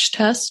Dutch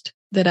test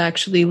that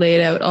actually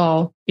laid out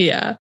all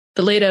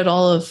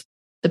of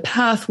the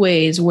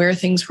pathways, where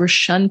things were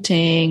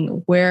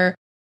shunting,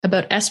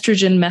 about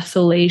estrogen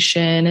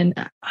methylation. And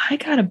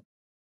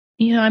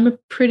I'm a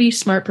pretty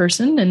smart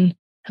person and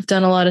have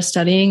done a lot of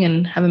studying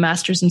and have a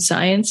master's in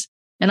science.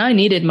 And I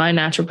needed my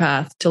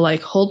naturopath to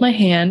like hold my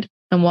hand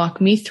and walk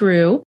me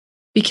through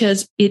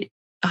because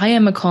I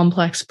am a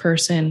complex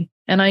person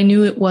and I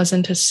knew it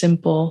wasn't a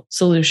simple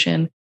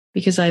solution.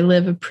 because I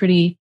live a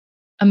pretty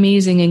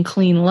amazing and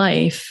clean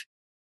life.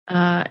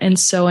 And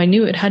so I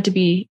knew it had to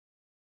be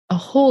a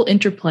whole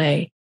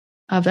interplay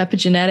of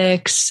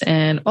epigenetics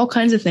and all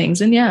kinds of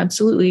things. And yeah,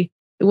 absolutely.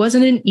 It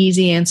wasn't an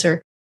easy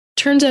answer.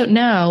 Turns out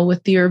now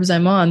with the herbs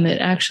I'm on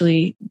that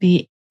actually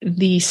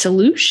the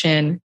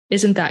solution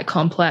isn't that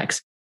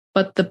complex,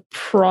 but the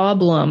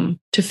problem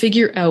to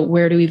figure out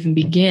where to even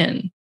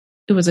begin,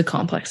 it was a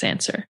complex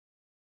answer.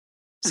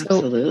 So,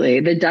 absolutely.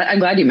 I'm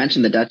glad you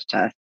mentioned the Dutch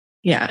test.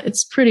 Yeah,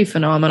 it's pretty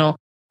phenomenal.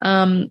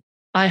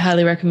 I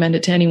highly recommend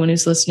it to anyone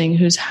who's listening,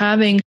 who's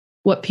having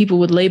what people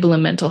would label a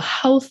mental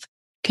health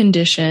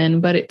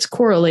condition, but it's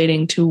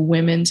correlating to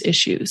women's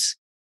issues.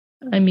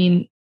 I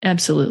mean,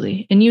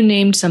 absolutely. And you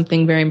named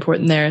something very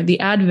important there. The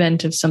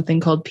advent of something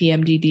called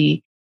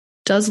PMDD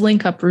does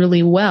link up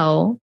really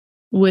well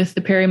with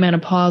the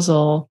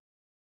perimenopausal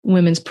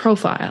women's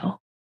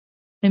profile.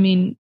 I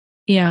mean,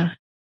 yeah,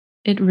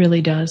 it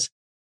really does.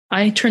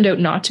 I turned out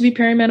not to be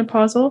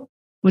perimenopausal,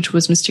 which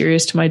was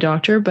mysterious to my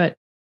doctor, but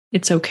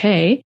it's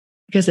okay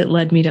because it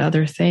led me to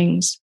other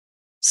things.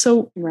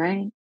 So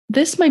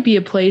this might be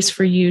a place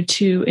for you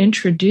to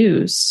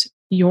introduce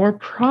your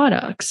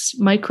products,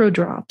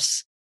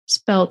 Mycrodrops,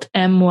 spelt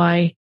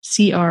Mycrodrops.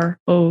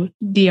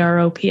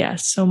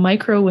 So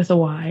micro with a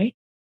Y.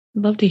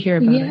 I'd love to hear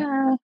about it.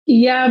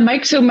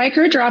 Yeah. So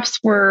Mycrodrops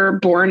were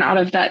born out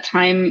of that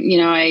time,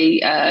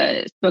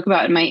 I spoke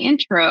about in my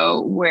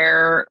intro,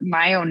 where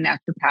my own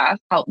naturopath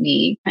helped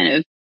me kind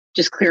of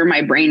just clear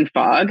my brain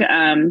fog.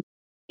 And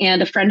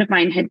a friend of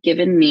mine had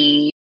given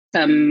me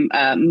some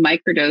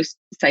microdosed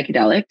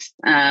psychedelics,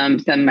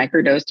 some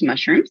microdosed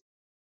mushrooms.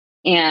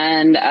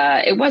 And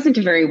it wasn't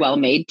a very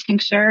well-made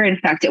tincture. In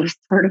fact, it was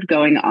sort of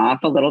going off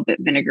a little bit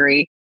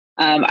vinegary.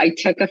 I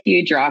took a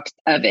few drops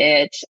of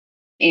it,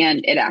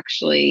 and it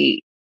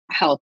actually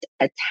helped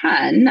a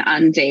ton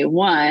on day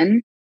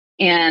one.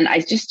 And I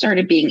just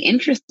started being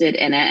interested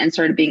in it and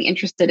started being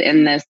interested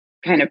in this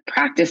kind of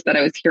practice that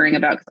I was hearing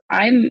about.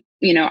 Because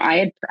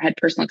I had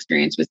personal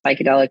experience with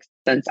psychedelics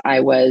since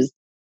I was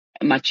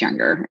much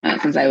younger,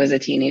 since I was a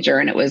teenager.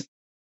 And it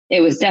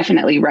was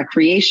definitely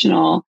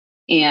recreational.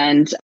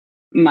 And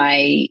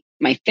my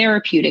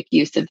therapeutic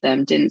use of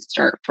them didn't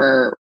start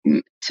for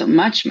so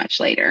much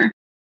later.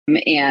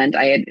 And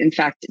I had, in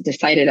fact,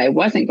 decided I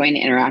wasn't going to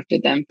interact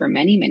with them for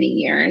many, many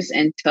years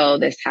until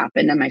this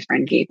happened. And my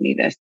friend gave me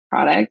this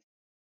product.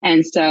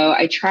 And so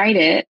I tried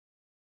it.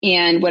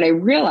 And what I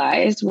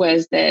realized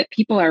was that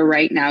people are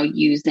right now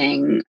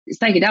using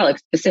psychedelics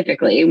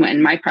specifically,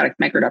 when my product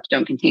Mycrodrops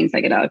don't contain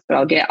psychedelics, but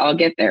I'll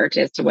get there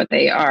as to what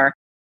they are.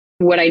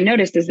 What I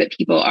noticed is that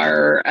people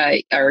are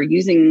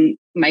using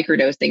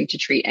microdosing to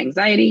treat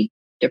anxiety,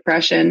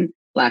 depression,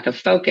 lack of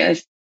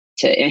focus,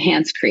 to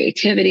enhance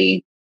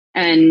creativity.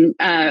 And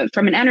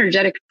from an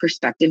energetic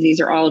perspective, these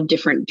are all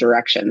different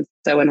directions.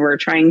 So when we're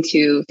trying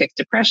to fix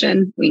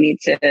depression, we need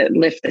to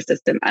lift the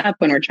system up.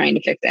 When we're trying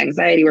to fix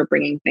anxiety, we're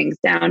bringing things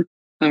down.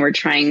 When we're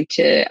trying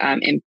to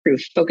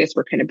improve focus,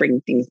 we're kind of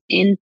bringing things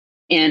in.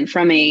 And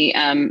from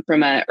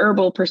a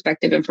herbal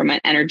perspective and from an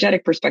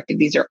energetic perspective,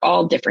 these are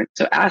all different.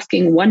 So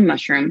asking one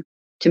mushroom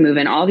to move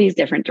in all these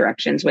different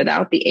directions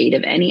without the aid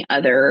of any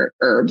other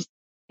herbs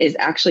is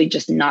actually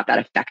just not that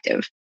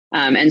effective.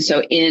 And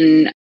so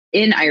in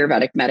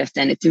Ayurvedic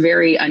medicine, it's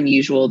very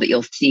unusual that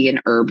you'll see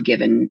an herb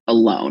given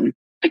alone.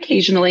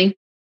 Occasionally,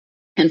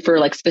 and for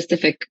like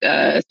specific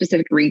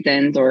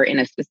reasons or in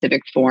a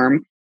specific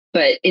form.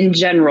 But in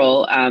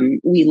general,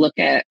 we look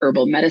at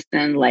herbal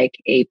medicine like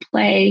a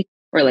play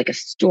or like a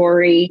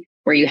story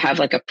where you have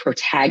like a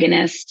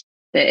protagonist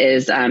that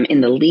is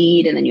in the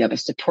lead, and then you have a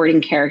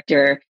supporting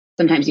character.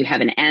 Sometimes you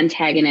have an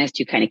antagonist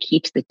who kind of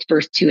keeps the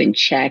first two in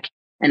check.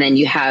 And then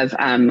you have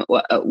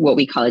what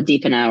we call a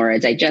deepana or a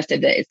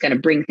digestive that is going to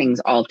bring things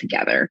all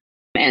together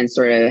and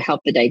sort of help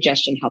the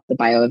digestion, help the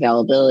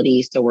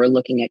bioavailability. So we're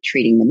looking at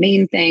treating the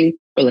main thing.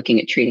 We're looking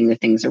at treating the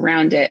things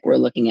around it. We're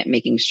looking at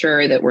making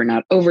sure that we're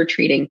not over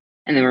treating.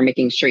 And then we're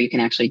making sure you can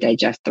actually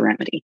digest the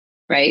remedy,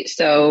 right?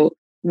 So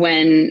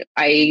when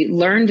I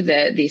learned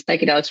that these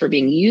psychedelics were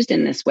being used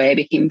in this way, I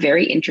became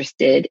very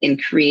interested in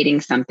creating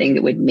something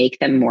that would make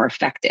them more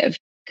effective.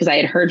 Because I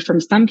had heard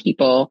from some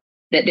people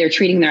that they're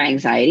treating their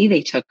anxiety.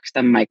 They took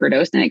some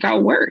microdose and it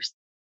got worse.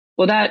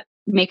 Well, that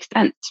makes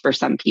sense for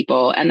some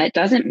people. And that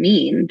doesn't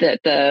mean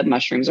that the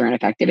mushrooms are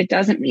ineffective. It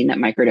doesn't mean that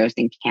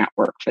microdosing can't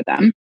work for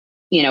them.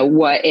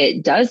 What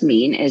it does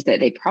mean is that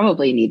they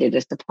probably needed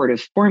a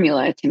supportive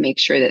formula to make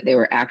sure that they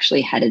were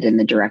actually headed in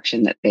the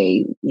direction that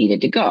they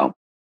needed to go.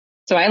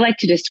 So I like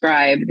to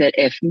describe that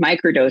if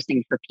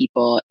microdosing for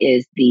people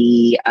is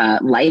the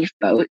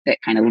lifeboat that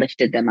kind of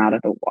lifted them out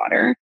of the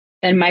water,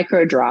 then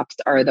microdrops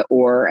are the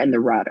oar and the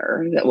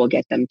rudder that will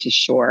get them to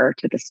shore,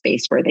 to the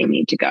space where they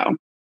need to go.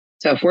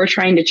 So if we're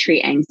trying to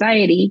treat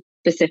anxiety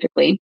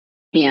specifically,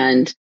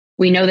 and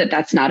we know that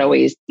that's not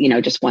always,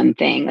 just one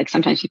thing. Like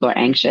sometimes people are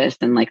anxious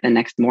and like the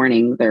next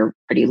morning they're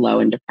pretty low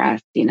and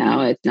depressed,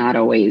 it's not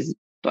always,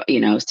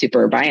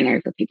 super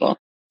binary for people.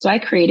 So I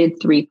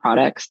created 3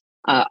 products,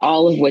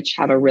 all of which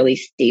have a really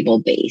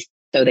stable base.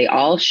 So they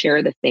all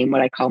share the same,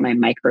 what I call my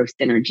micro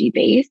synergy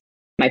base.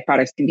 My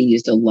products can be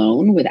used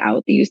alone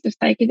without the use of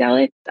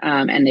psychedelics,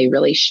 and they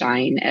really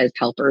shine as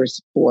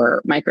helpers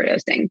for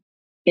microdosing.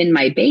 In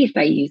my base,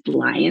 I use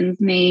lion's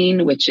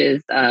mane, which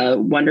is a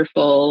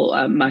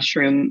wonderful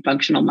mushroom,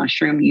 functional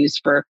mushroom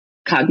used for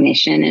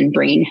cognition and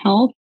brain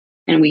health.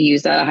 And we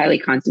use a highly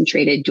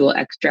concentrated dual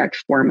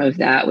extract form of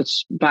that,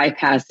 which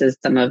bypasses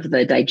some of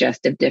the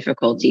digestive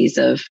difficulties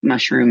of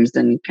mushrooms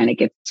and kind of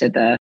gets to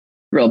the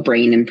real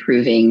brain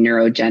improving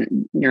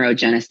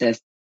neurogenesis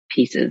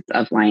pieces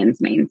of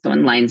lion's mane. So,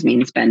 and lion's mane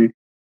has been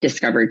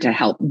discovered to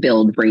help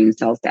build brain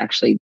cells to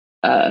actually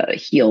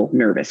heal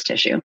nervous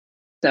tissue.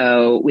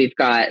 So we've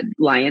got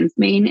lion's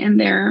mane in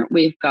there.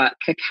 We've got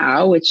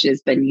cacao, which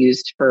has been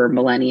used for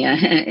millennia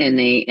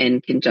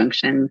in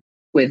conjunction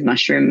with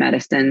mushroom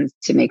medicines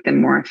to make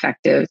them more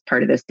effective,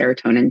 part of the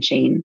serotonin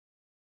chain.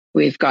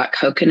 We've got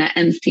coconut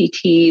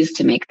MCTs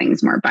to make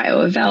things more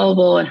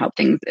bioavailable and help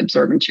things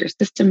absorb into your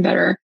system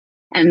better.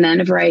 And then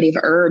a variety of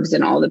herbs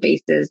in all the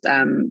bases,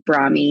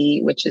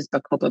 Brahmi, which is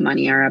Bacopa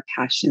monniara,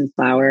 passion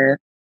flower.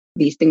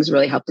 These things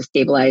really help to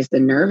stabilize the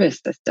nervous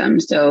system.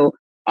 So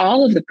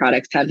all of the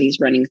products have these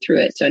running through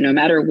it. So no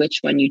matter which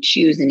one you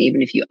choose, and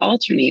even if you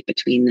alternate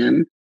between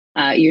them,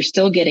 you're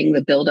still getting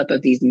the buildup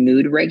of these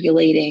mood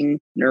regulating,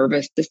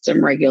 nervous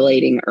system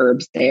regulating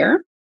herbs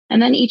there.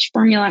 And then each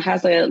formula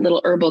has a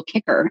little herbal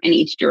kicker in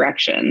each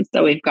direction.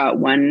 So we've got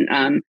one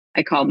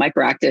I call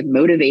microactive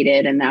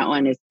motivated, and that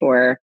one is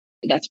for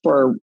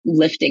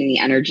lifting the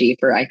energy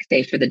for, I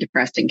say, for the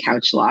depressed and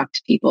couch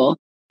locked people.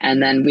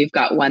 And then we've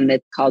got one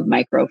that's called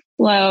micro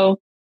flow.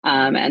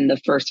 And the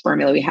first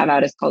formula we have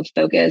out is called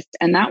Focused.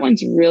 And that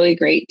one's really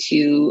great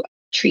to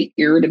treat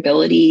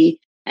irritability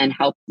and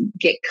help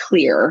get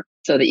clear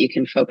so that you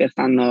can focus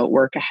on the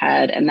work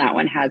ahead. And that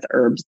one has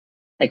herbs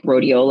like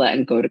rhodiola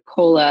and gotu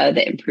kola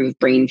that improve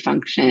brain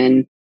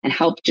function and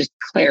help just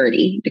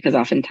clarity, because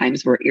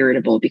oftentimes we're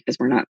irritable because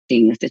we're not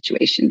seeing the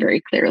situation very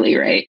clearly,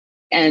 right?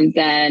 And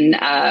then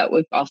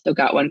we've also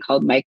got one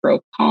called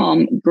Micro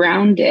Calm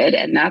Grounded,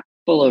 and that's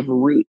full of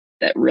roots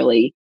that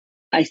really,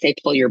 I say,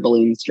 pull your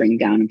balloon string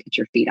down and put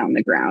your feet on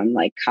the ground,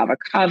 like kava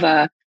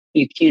kava,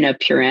 mucuna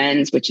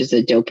purens, which is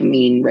a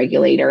dopamine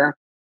regulator.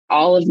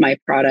 All of my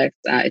products,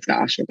 it's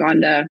got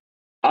ashwagandha.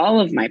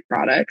 All of my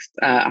products,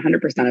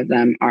 100% of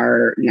them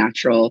are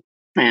natural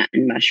plant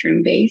and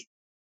mushroom based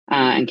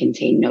and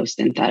contain no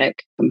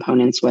synthetic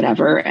components,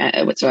 whatsoever.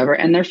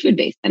 And they're food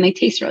based and they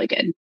taste really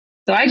good.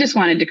 So I just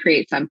wanted to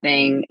create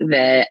something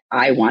that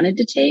I wanted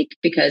to take,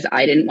 because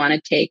I didn't want to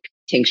take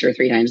tincture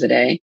 3 times a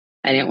day.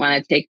 I didn't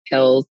want to take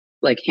pills,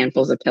 like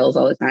handfuls of pills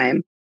all the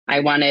time. I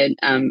wanted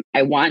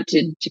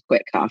to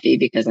quit coffee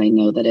because I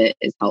know that it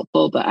is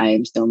helpful, but I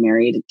am still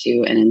married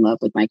to and in love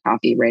with my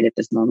coffee right at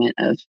this moment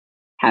of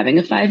having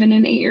a 5 and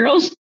an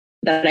 8-year-old.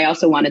 That I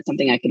also wanted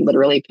something I could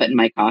literally put in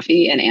my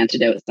coffee and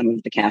antidote some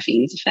of the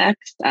caffeine's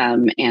effects.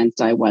 And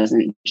so I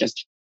wasn't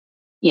just,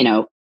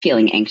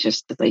 feeling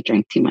anxious because I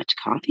drank too much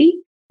coffee.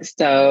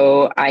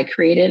 So I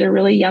created a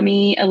really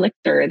yummy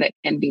elixir that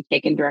can be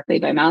taken directly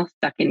by mouth,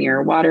 stuck in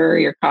your water,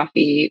 your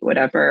coffee,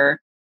 whatever,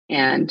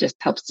 and just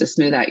helps to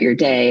smooth out your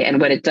day. And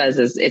what it does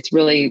is it's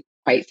really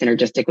quite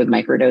synergistic with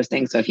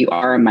microdosing. So if you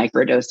are a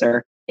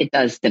microdoser, it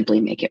does simply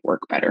make it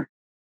work better.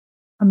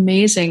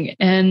 Amazing.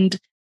 And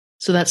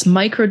so that's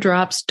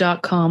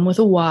mycrodrops.com with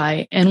a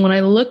Y. And when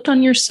I looked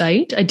on your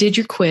site, I did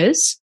your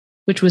quiz,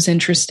 which was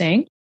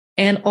interesting.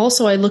 And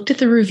also I looked at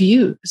the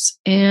reviews,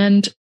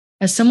 and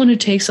as someone who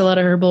takes a lot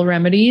of herbal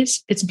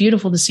remedies, it's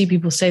beautiful to see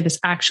people say this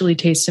actually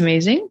tastes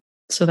amazing.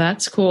 So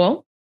that's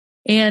cool.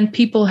 And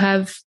people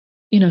have,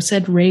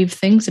 said rave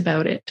things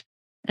about it.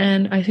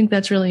 And I think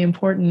that's really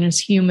important as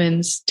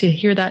humans to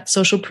hear that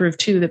social proof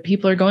too, that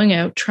people are going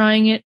out,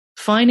 trying it,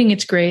 finding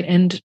it's great,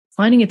 and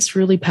finding it's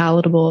really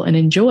palatable and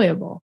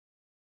enjoyable.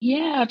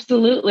 Yeah,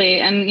 absolutely.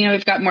 And,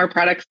 we've got more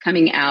products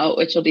coming out,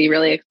 which will be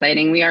really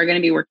exciting. We are going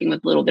to be working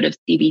with a little bit of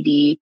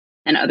CBD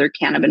and other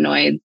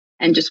cannabinoids,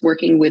 and just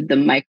working with the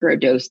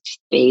microdose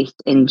space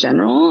in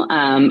general,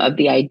 of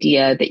the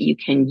idea that you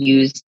can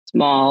use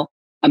small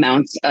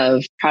amounts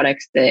of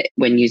products that,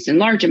 when used in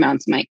large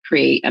amounts, might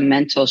create a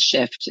mental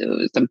shift.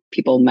 Some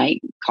people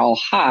might call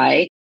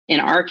high.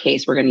 In our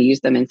case, we're going to use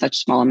them in such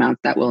small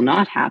amounts that will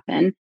not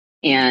happen.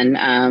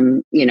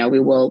 And, we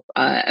will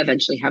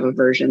eventually have a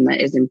version that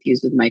is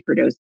infused with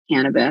microdose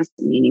cannabis,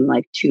 meaning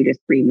like 2 to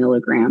 3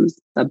 milligrams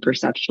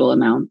subperceptual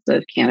amounts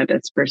of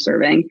cannabis per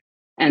serving.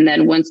 And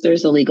then once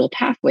there's a legal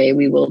pathway,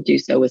 we will do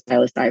so with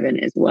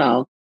psilocybin as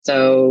well.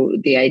 So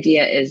the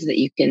idea is that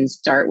you can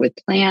start with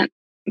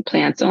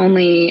plants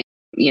only,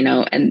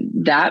 and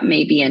that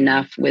may be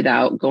enough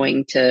without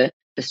going to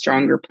the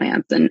stronger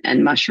plants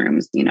and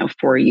mushrooms,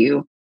 for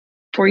you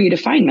to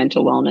find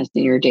mental wellness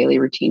in your daily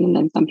routine. And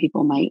then some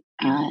people might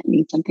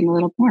need something a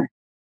little more.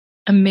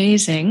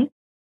 Amazing.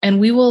 And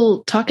we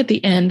will talk at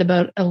the end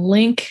about a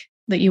link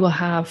that you will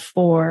have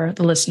for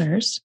the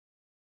listeners.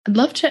 I'd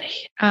love to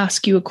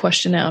ask you a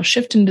question now,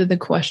 shift into the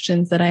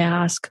questions that I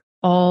ask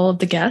all of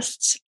the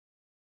guests.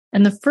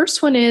 And the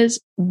first one is,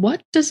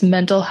 what does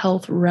mental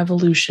health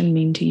revolution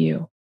mean to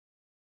you?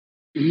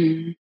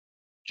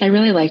 I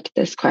really liked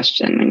this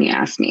question when you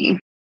asked me.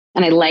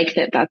 And I like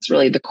that that's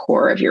really the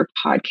core of your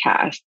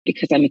podcast,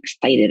 because I'm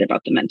excited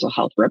about the mental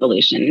health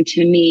revolution. And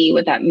to me,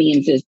 what that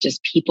means is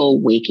just people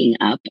waking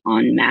up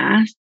en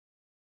masse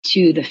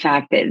to the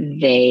fact that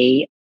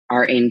they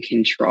are in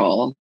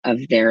control of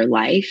their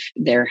life,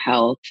 their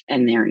health,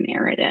 and their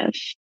narrative.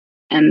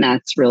 And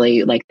that's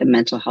really like the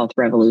mental health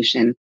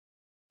revolution,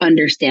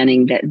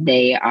 understanding that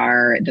they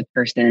are the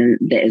person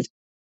that is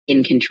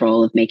in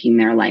control of making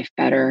their life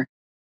better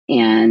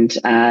and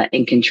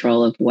in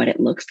control of what it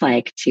looks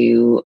like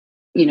to,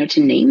 to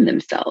name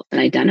themselves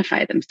and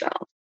identify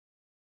themselves.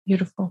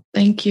 Beautiful.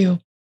 Thank you.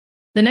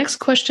 The next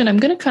question, I'm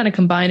going to kind of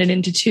combine it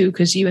into two,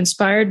 because you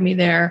inspired me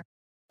there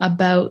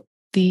about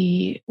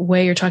the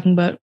way you're talking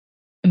about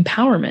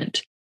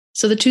empowerment.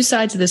 So the two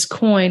sides of this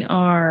coin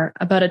are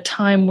about a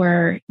time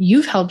where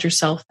you've held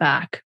yourself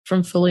back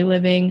from fully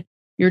living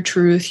your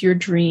truth, your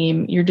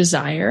dream, your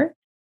desire.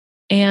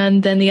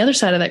 And then the other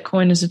side of that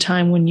coin is a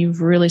time when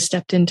you've really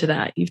stepped into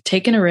that. You've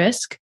taken a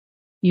risk.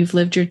 You've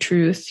lived your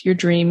truth, your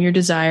dream, your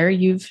desire.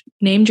 You've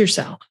named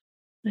yourself,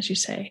 as you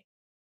say.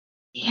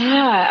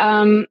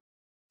 Yeah.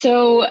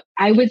 So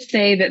I would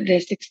say that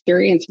this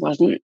experience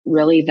wasn't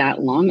really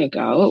that long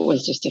ago. It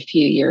was just a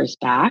few years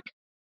back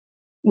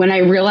when I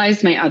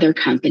realized my other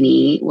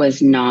company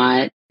was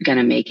not going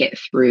to make it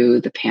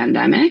through the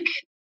pandemic.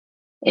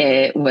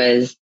 It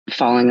was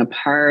falling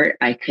apart.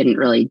 I couldn't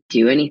really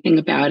do anything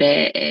about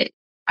it.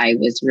 I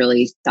was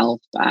really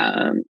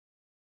getting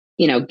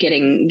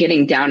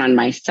down on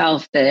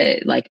myself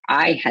that like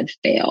I had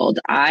failed.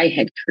 I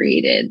had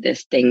created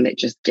this thing that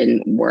just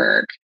didn't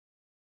work.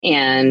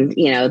 And,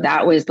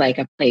 that was like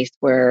a place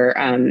where,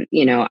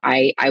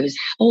 I was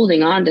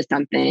holding on to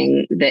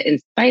something that in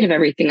spite of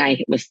everything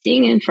I was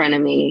seeing in front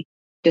of me,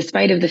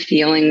 despite of the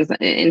feelings,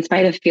 in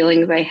spite of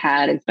feelings I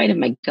had, in spite of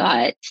my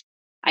gut,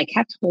 I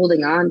kept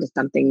holding on to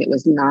something that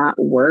was not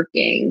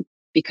working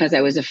because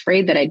I was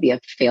afraid that I'd be a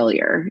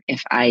failure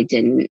if I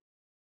didn't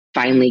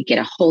finally get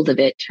a hold of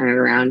it, turn it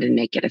around and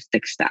make it a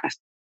success.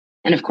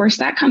 And of course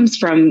that comes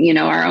from,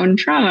 our own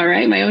trauma,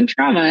 right? My own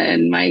trauma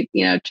and my,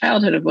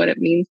 childhood of what it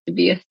means to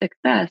be a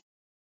success.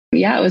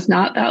 Yeah, it was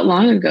not that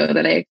long ago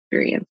that I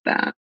experienced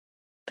that.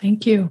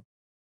 Thank you.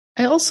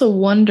 I also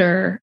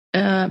wonder,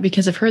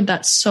 because I've heard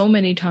that so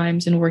many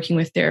times in working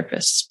with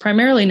therapists.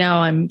 Primarily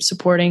now I'm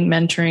supporting,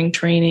 mentoring,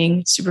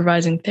 training,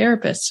 supervising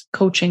therapists,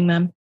 coaching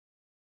them.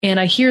 And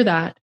I hear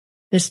that,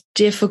 this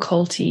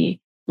difficulty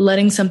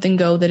letting something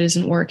go that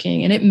isn't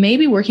working. And it may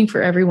be working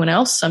for everyone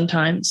else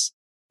sometimes,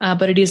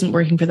 but it isn't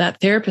working for that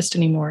therapist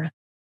anymore.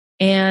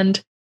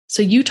 And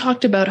so you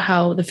talked about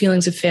how the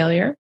feelings of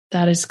failure,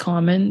 that is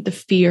common, the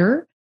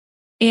fear.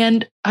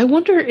 And I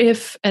wonder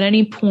if at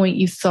any point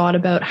you thought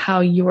about how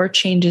your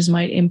changes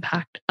might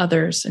impact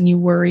others, and you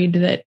worried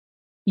that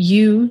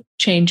you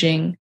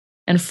changing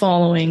and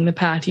following the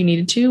path you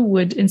needed to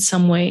would in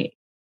some way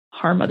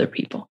harm other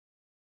people.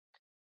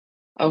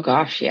 Oh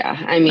gosh,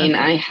 yeah. I mean,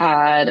 I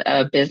had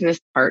a business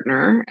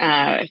partner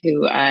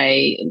who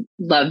I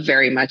love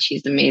very much.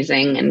 He's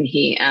amazing, and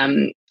he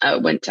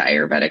went to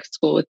Ayurvedic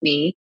school with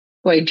me,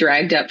 who I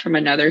dragged up from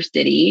another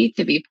city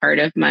to be part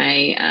of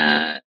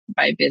my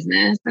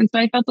business. And so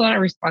I felt a lot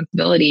of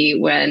responsibility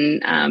when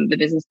the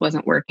business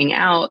wasn't working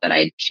out, that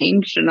I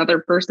changed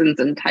another person's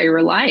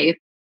entire life,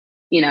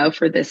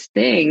 for this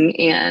thing.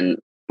 And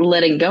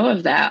letting go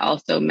of that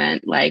also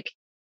meant like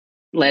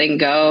letting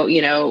go,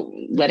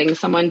 letting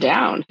someone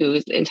down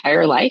whose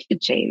entire life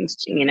had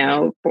changed,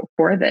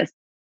 for this,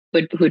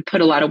 who'd put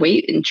a lot of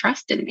weight and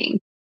trust in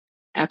me.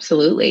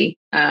 Absolutely.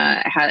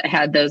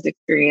 Had those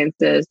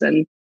experiences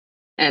and,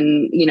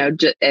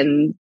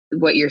 and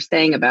what you're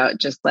saying about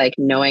just like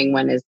knowing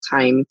when it's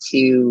time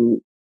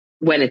to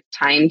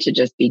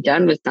just be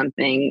done with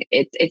something.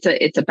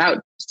 It's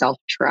about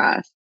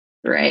self-trust.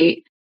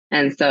 Right.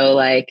 And so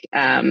like,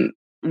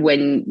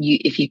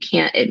 if you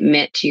can't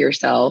admit to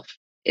yourself,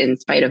 in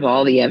spite of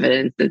all the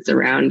evidence that's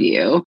around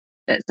you,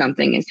 that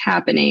something is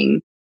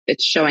happening,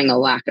 it's showing a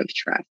lack of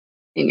trust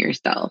in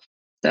yourself.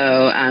 So,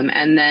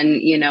 and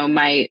then,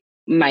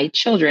 my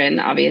children,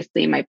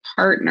 obviously my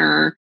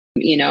partner,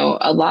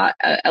 a lot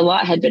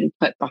had been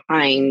put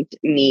behind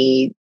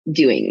me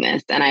doing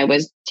this. And I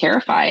was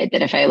terrified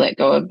that if I let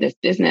go of this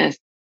business,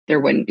 there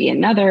wouldn't be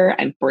another.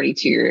 I'm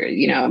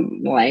 42,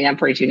 I am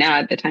 42 now.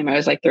 At the time I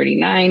was like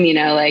 39,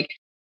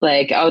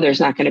 oh,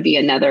 there's not going to be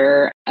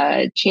another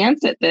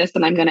chance at this,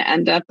 and I'm going to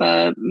end up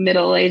a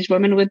middle-aged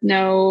woman with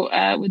no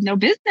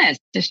business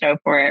to show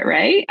for it,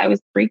 right? I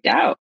was freaked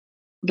out,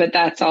 but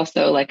that's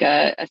also like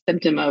a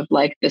symptom of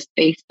like the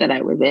space that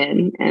I was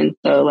in, and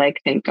so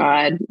like thank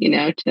God,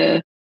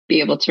 to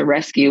be able to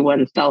rescue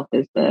oneself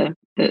is the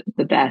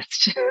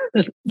best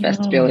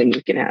best feeling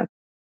you can have.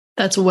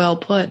 That's well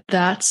put.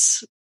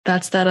 That's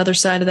that other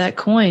side of that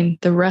coin,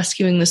 the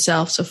rescuing the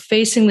self. So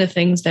facing the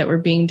things that were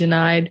being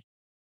denied,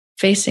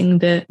 facing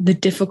the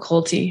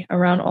difficulty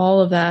around all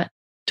of that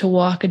to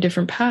walk a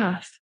different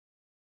path.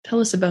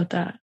 Tell us about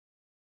that.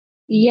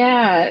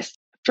 Yes.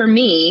 For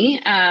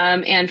me,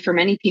 and for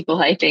many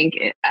people, I think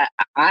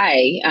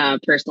I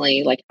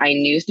personally, like, I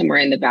knew somewhere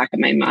in the back of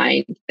my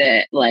mind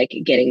that like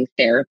getting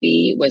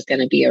therapy was going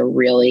to be a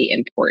really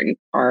important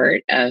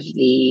part of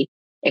the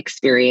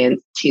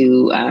experience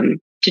to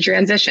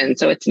transition.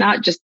 So it's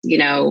not just,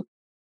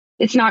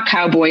 it's not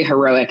cowboy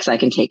heroics. I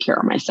can take care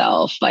of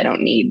myself. I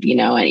don't need,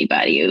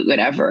 anybody,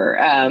 whatever.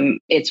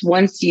 It's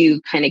once you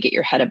kind of get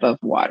your head above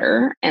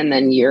water and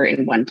then you're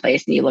in one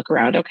place and you look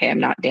around, okay, I'm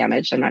not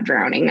damaged. I'm not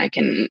drowning.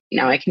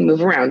 Now I can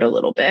move around a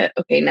little bit.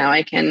 Okay. Now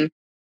I can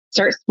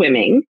start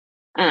swimming.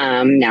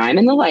 Now I'm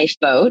in the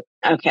lifeboat.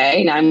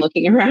 Okay. Now I'm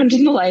looking around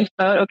in the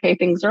lifeboat. Okay.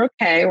 Things are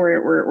okay.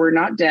 We're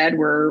not dead.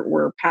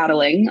 We're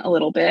paddling a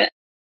little bit.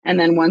 And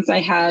then once I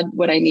had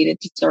what I needed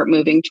to start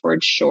moving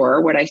towards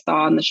shore, what I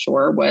saw on the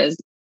shore was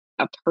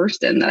a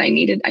person that I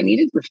needed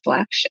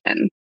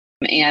reflection.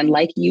 And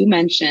like you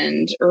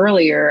mentioned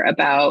earlier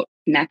about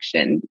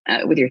connection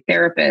with your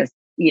therapist,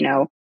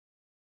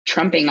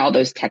 trumping all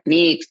those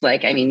techniques.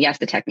 Like, I mean, yes,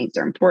 the techniques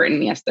are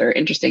important. Yes, they're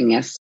interesting.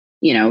 Yes,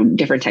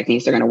 different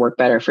techniques are going to work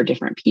better for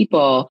different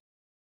people.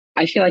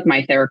 I feel like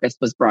my therapist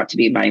was brought to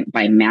me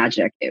by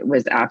magic. It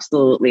was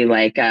absolutely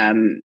like,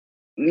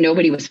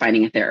 nobody was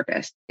finding a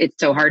therapist. It's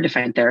so hard to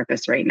find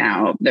therapists right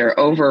now. They're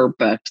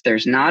overbooked.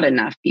 There's not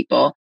enough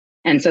people.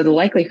 And so the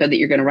likelihood that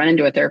you're going to run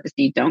into a therapist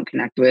you don't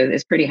connect with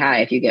is pretty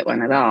high if you get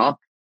one at all.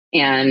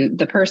 And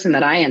the person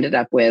that I ended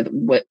up with,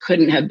 what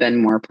couldn't have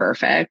been more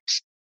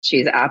perfect.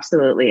 She's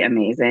absolutely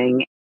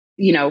amazing.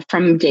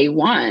 From day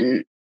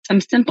one,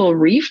 some simple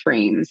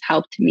reframes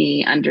helped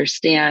me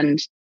understand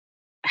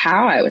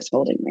how I was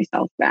holding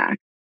myself back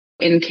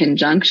in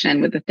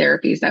conjunction with the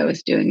therapies I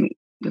was doing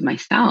with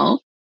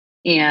myself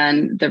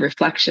and the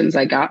reflections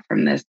I got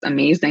from this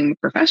amazing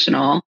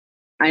professional.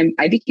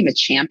 I became a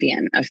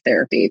champion of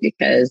therapy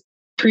because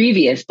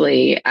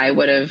previously I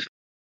would have,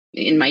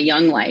 in my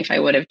young life, I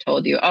would have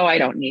told you, oh, I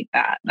don't need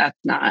that. That's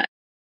not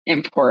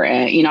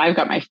important. I've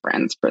got my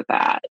friends for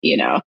that,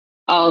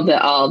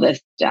 all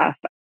this stuff.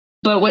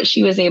 But what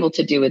she was able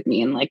to do with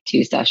me in like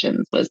 2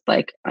 sessions was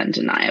like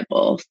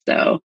undeniable.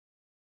 So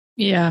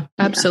yeah,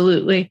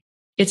 absolutely.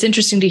 It's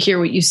interesting to hear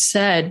what you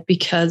said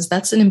because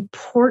that's an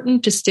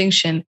important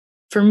distinction.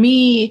 For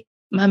me,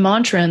 my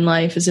mantra in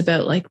life is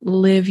about like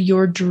live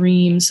your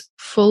dreams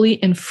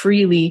fully and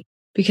freely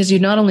because you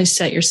not only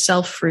set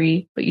yourself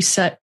free, but you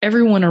set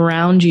everyone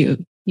around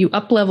you. You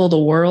up-level the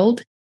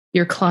world.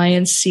 Your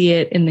clients see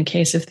it in the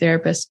case of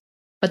therapists.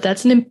 But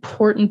that's an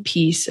important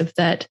piece of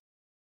that.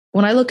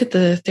 When I look at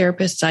the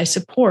therapists I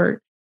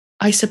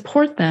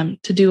support them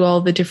to do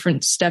all the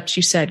different steps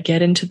you said,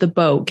 get into the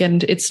boat,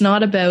 it's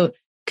not about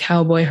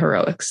cowboy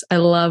heroics. I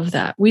love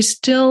that. We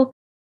still,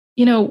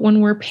 when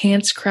we're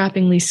pants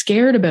crappingly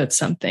scared about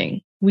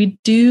something, we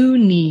do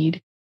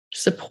need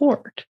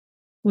support.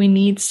 We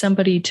need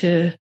somebody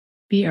to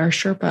be our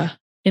Sherpa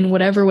in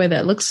whatever way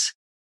that looks,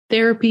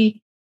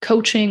 therapy,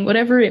 coaching,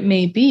 whatever it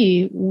may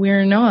be.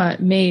 We're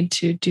not made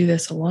to do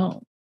this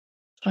alone.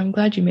 So I'm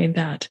glad you made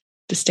that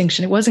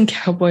distinction. It wasn't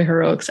cowboy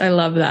heroics. I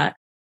love that.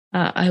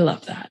 I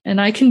love that.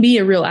 And I can be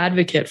a real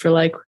advocate for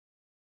like,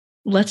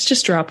 let's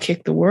just drop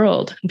kick the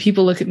world. And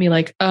people look at me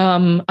like,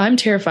 I'm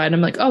terrified.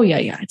 I'm like, oh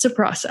yeah. It's a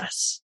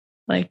process.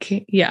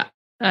 Like, yeah,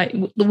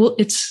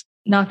 it's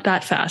not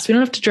that fast. We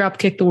don't have to drop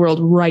kick the world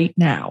right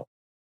now.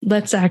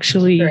 Let's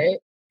actually,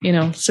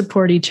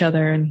 support each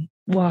other and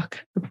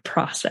walk the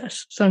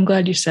process. So I'm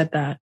glad you said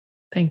that.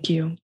 Thank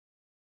you.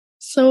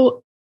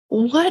 So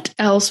what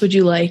else would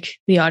you like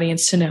the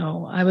audience to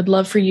know? I would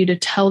love for you to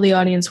tell the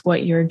audience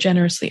what you're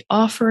generously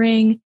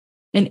offering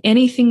and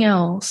anything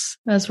else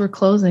as we're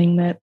closing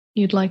that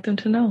you'd like them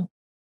to know.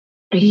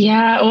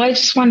 Yeah, well, I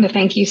just wanted to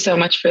thank you so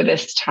much for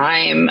this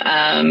time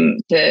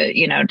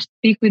to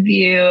speak with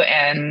you.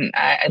 And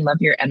I love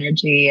your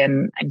energy.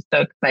 And I'm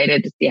so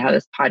excited to see how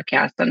this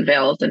podcast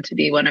unveils and to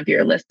be one of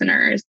your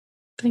listeners.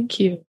 Thank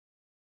you.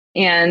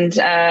 And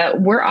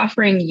we're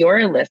offering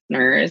your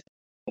listeners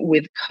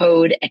with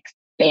code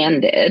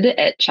expanded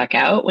at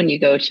checkout when you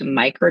go to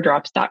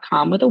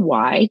mycrodrops.com with a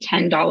Y,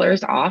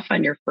 $10 off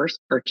on your first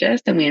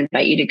purchase. And we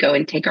invite you to go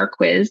and take our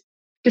quiz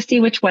to see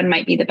which one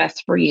might be the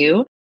best for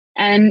you.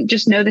 And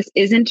just know this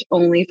isn't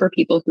only for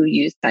people who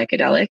use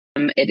psychedelics.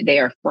 They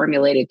are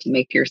formulated to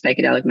make your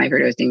psychedelic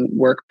microdosing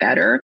work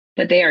better,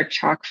 but they are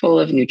chock full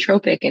of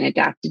nootropic and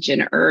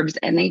adaptogen herbs,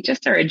 and they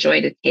just are a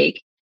joy to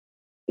take.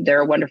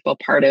 They're a wonderful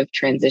part of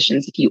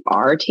transitions if you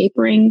are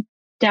tapering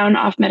down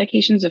off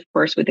medications, of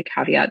course, with the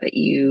caveat that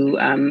you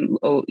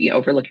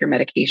overlook your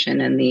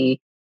medication and the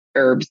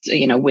herbs,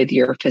 with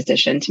your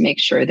physician to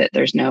make sure that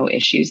there's no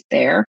issues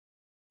there,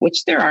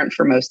 which there aren't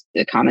for most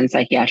common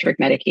psychiatric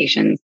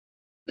medications.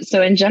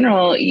 So in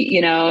general,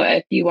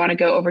 if you want to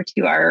go over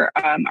to our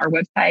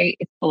website,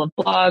 it's full of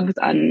blogs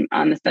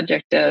on the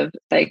subject of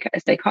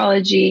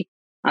psychology,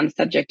 on the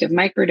subject of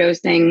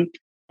microdosing,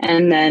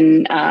 and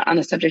then on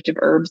the subject of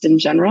herbs in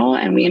general.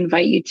 And we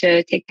invite you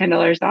to take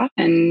 $10 off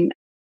and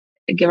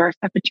give our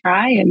stuff a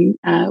try. And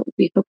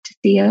we hope to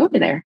see you over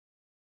there.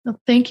 Well,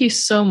 thank you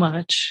so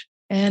much.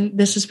 And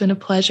this has been a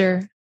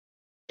pleasure.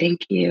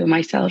 Thank you.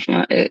 Myself,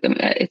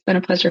 it's been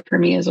a pleasure for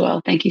me as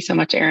well. Thank you so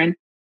much, Erin.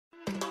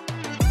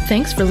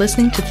 Thanks for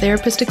listening to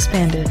Therapist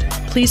Expanded.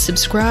 Please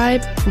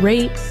subscribe,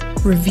 rate,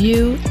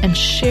 review, and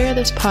share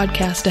this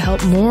podcast to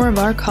help more of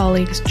our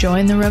colleagues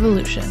join the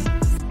revolution.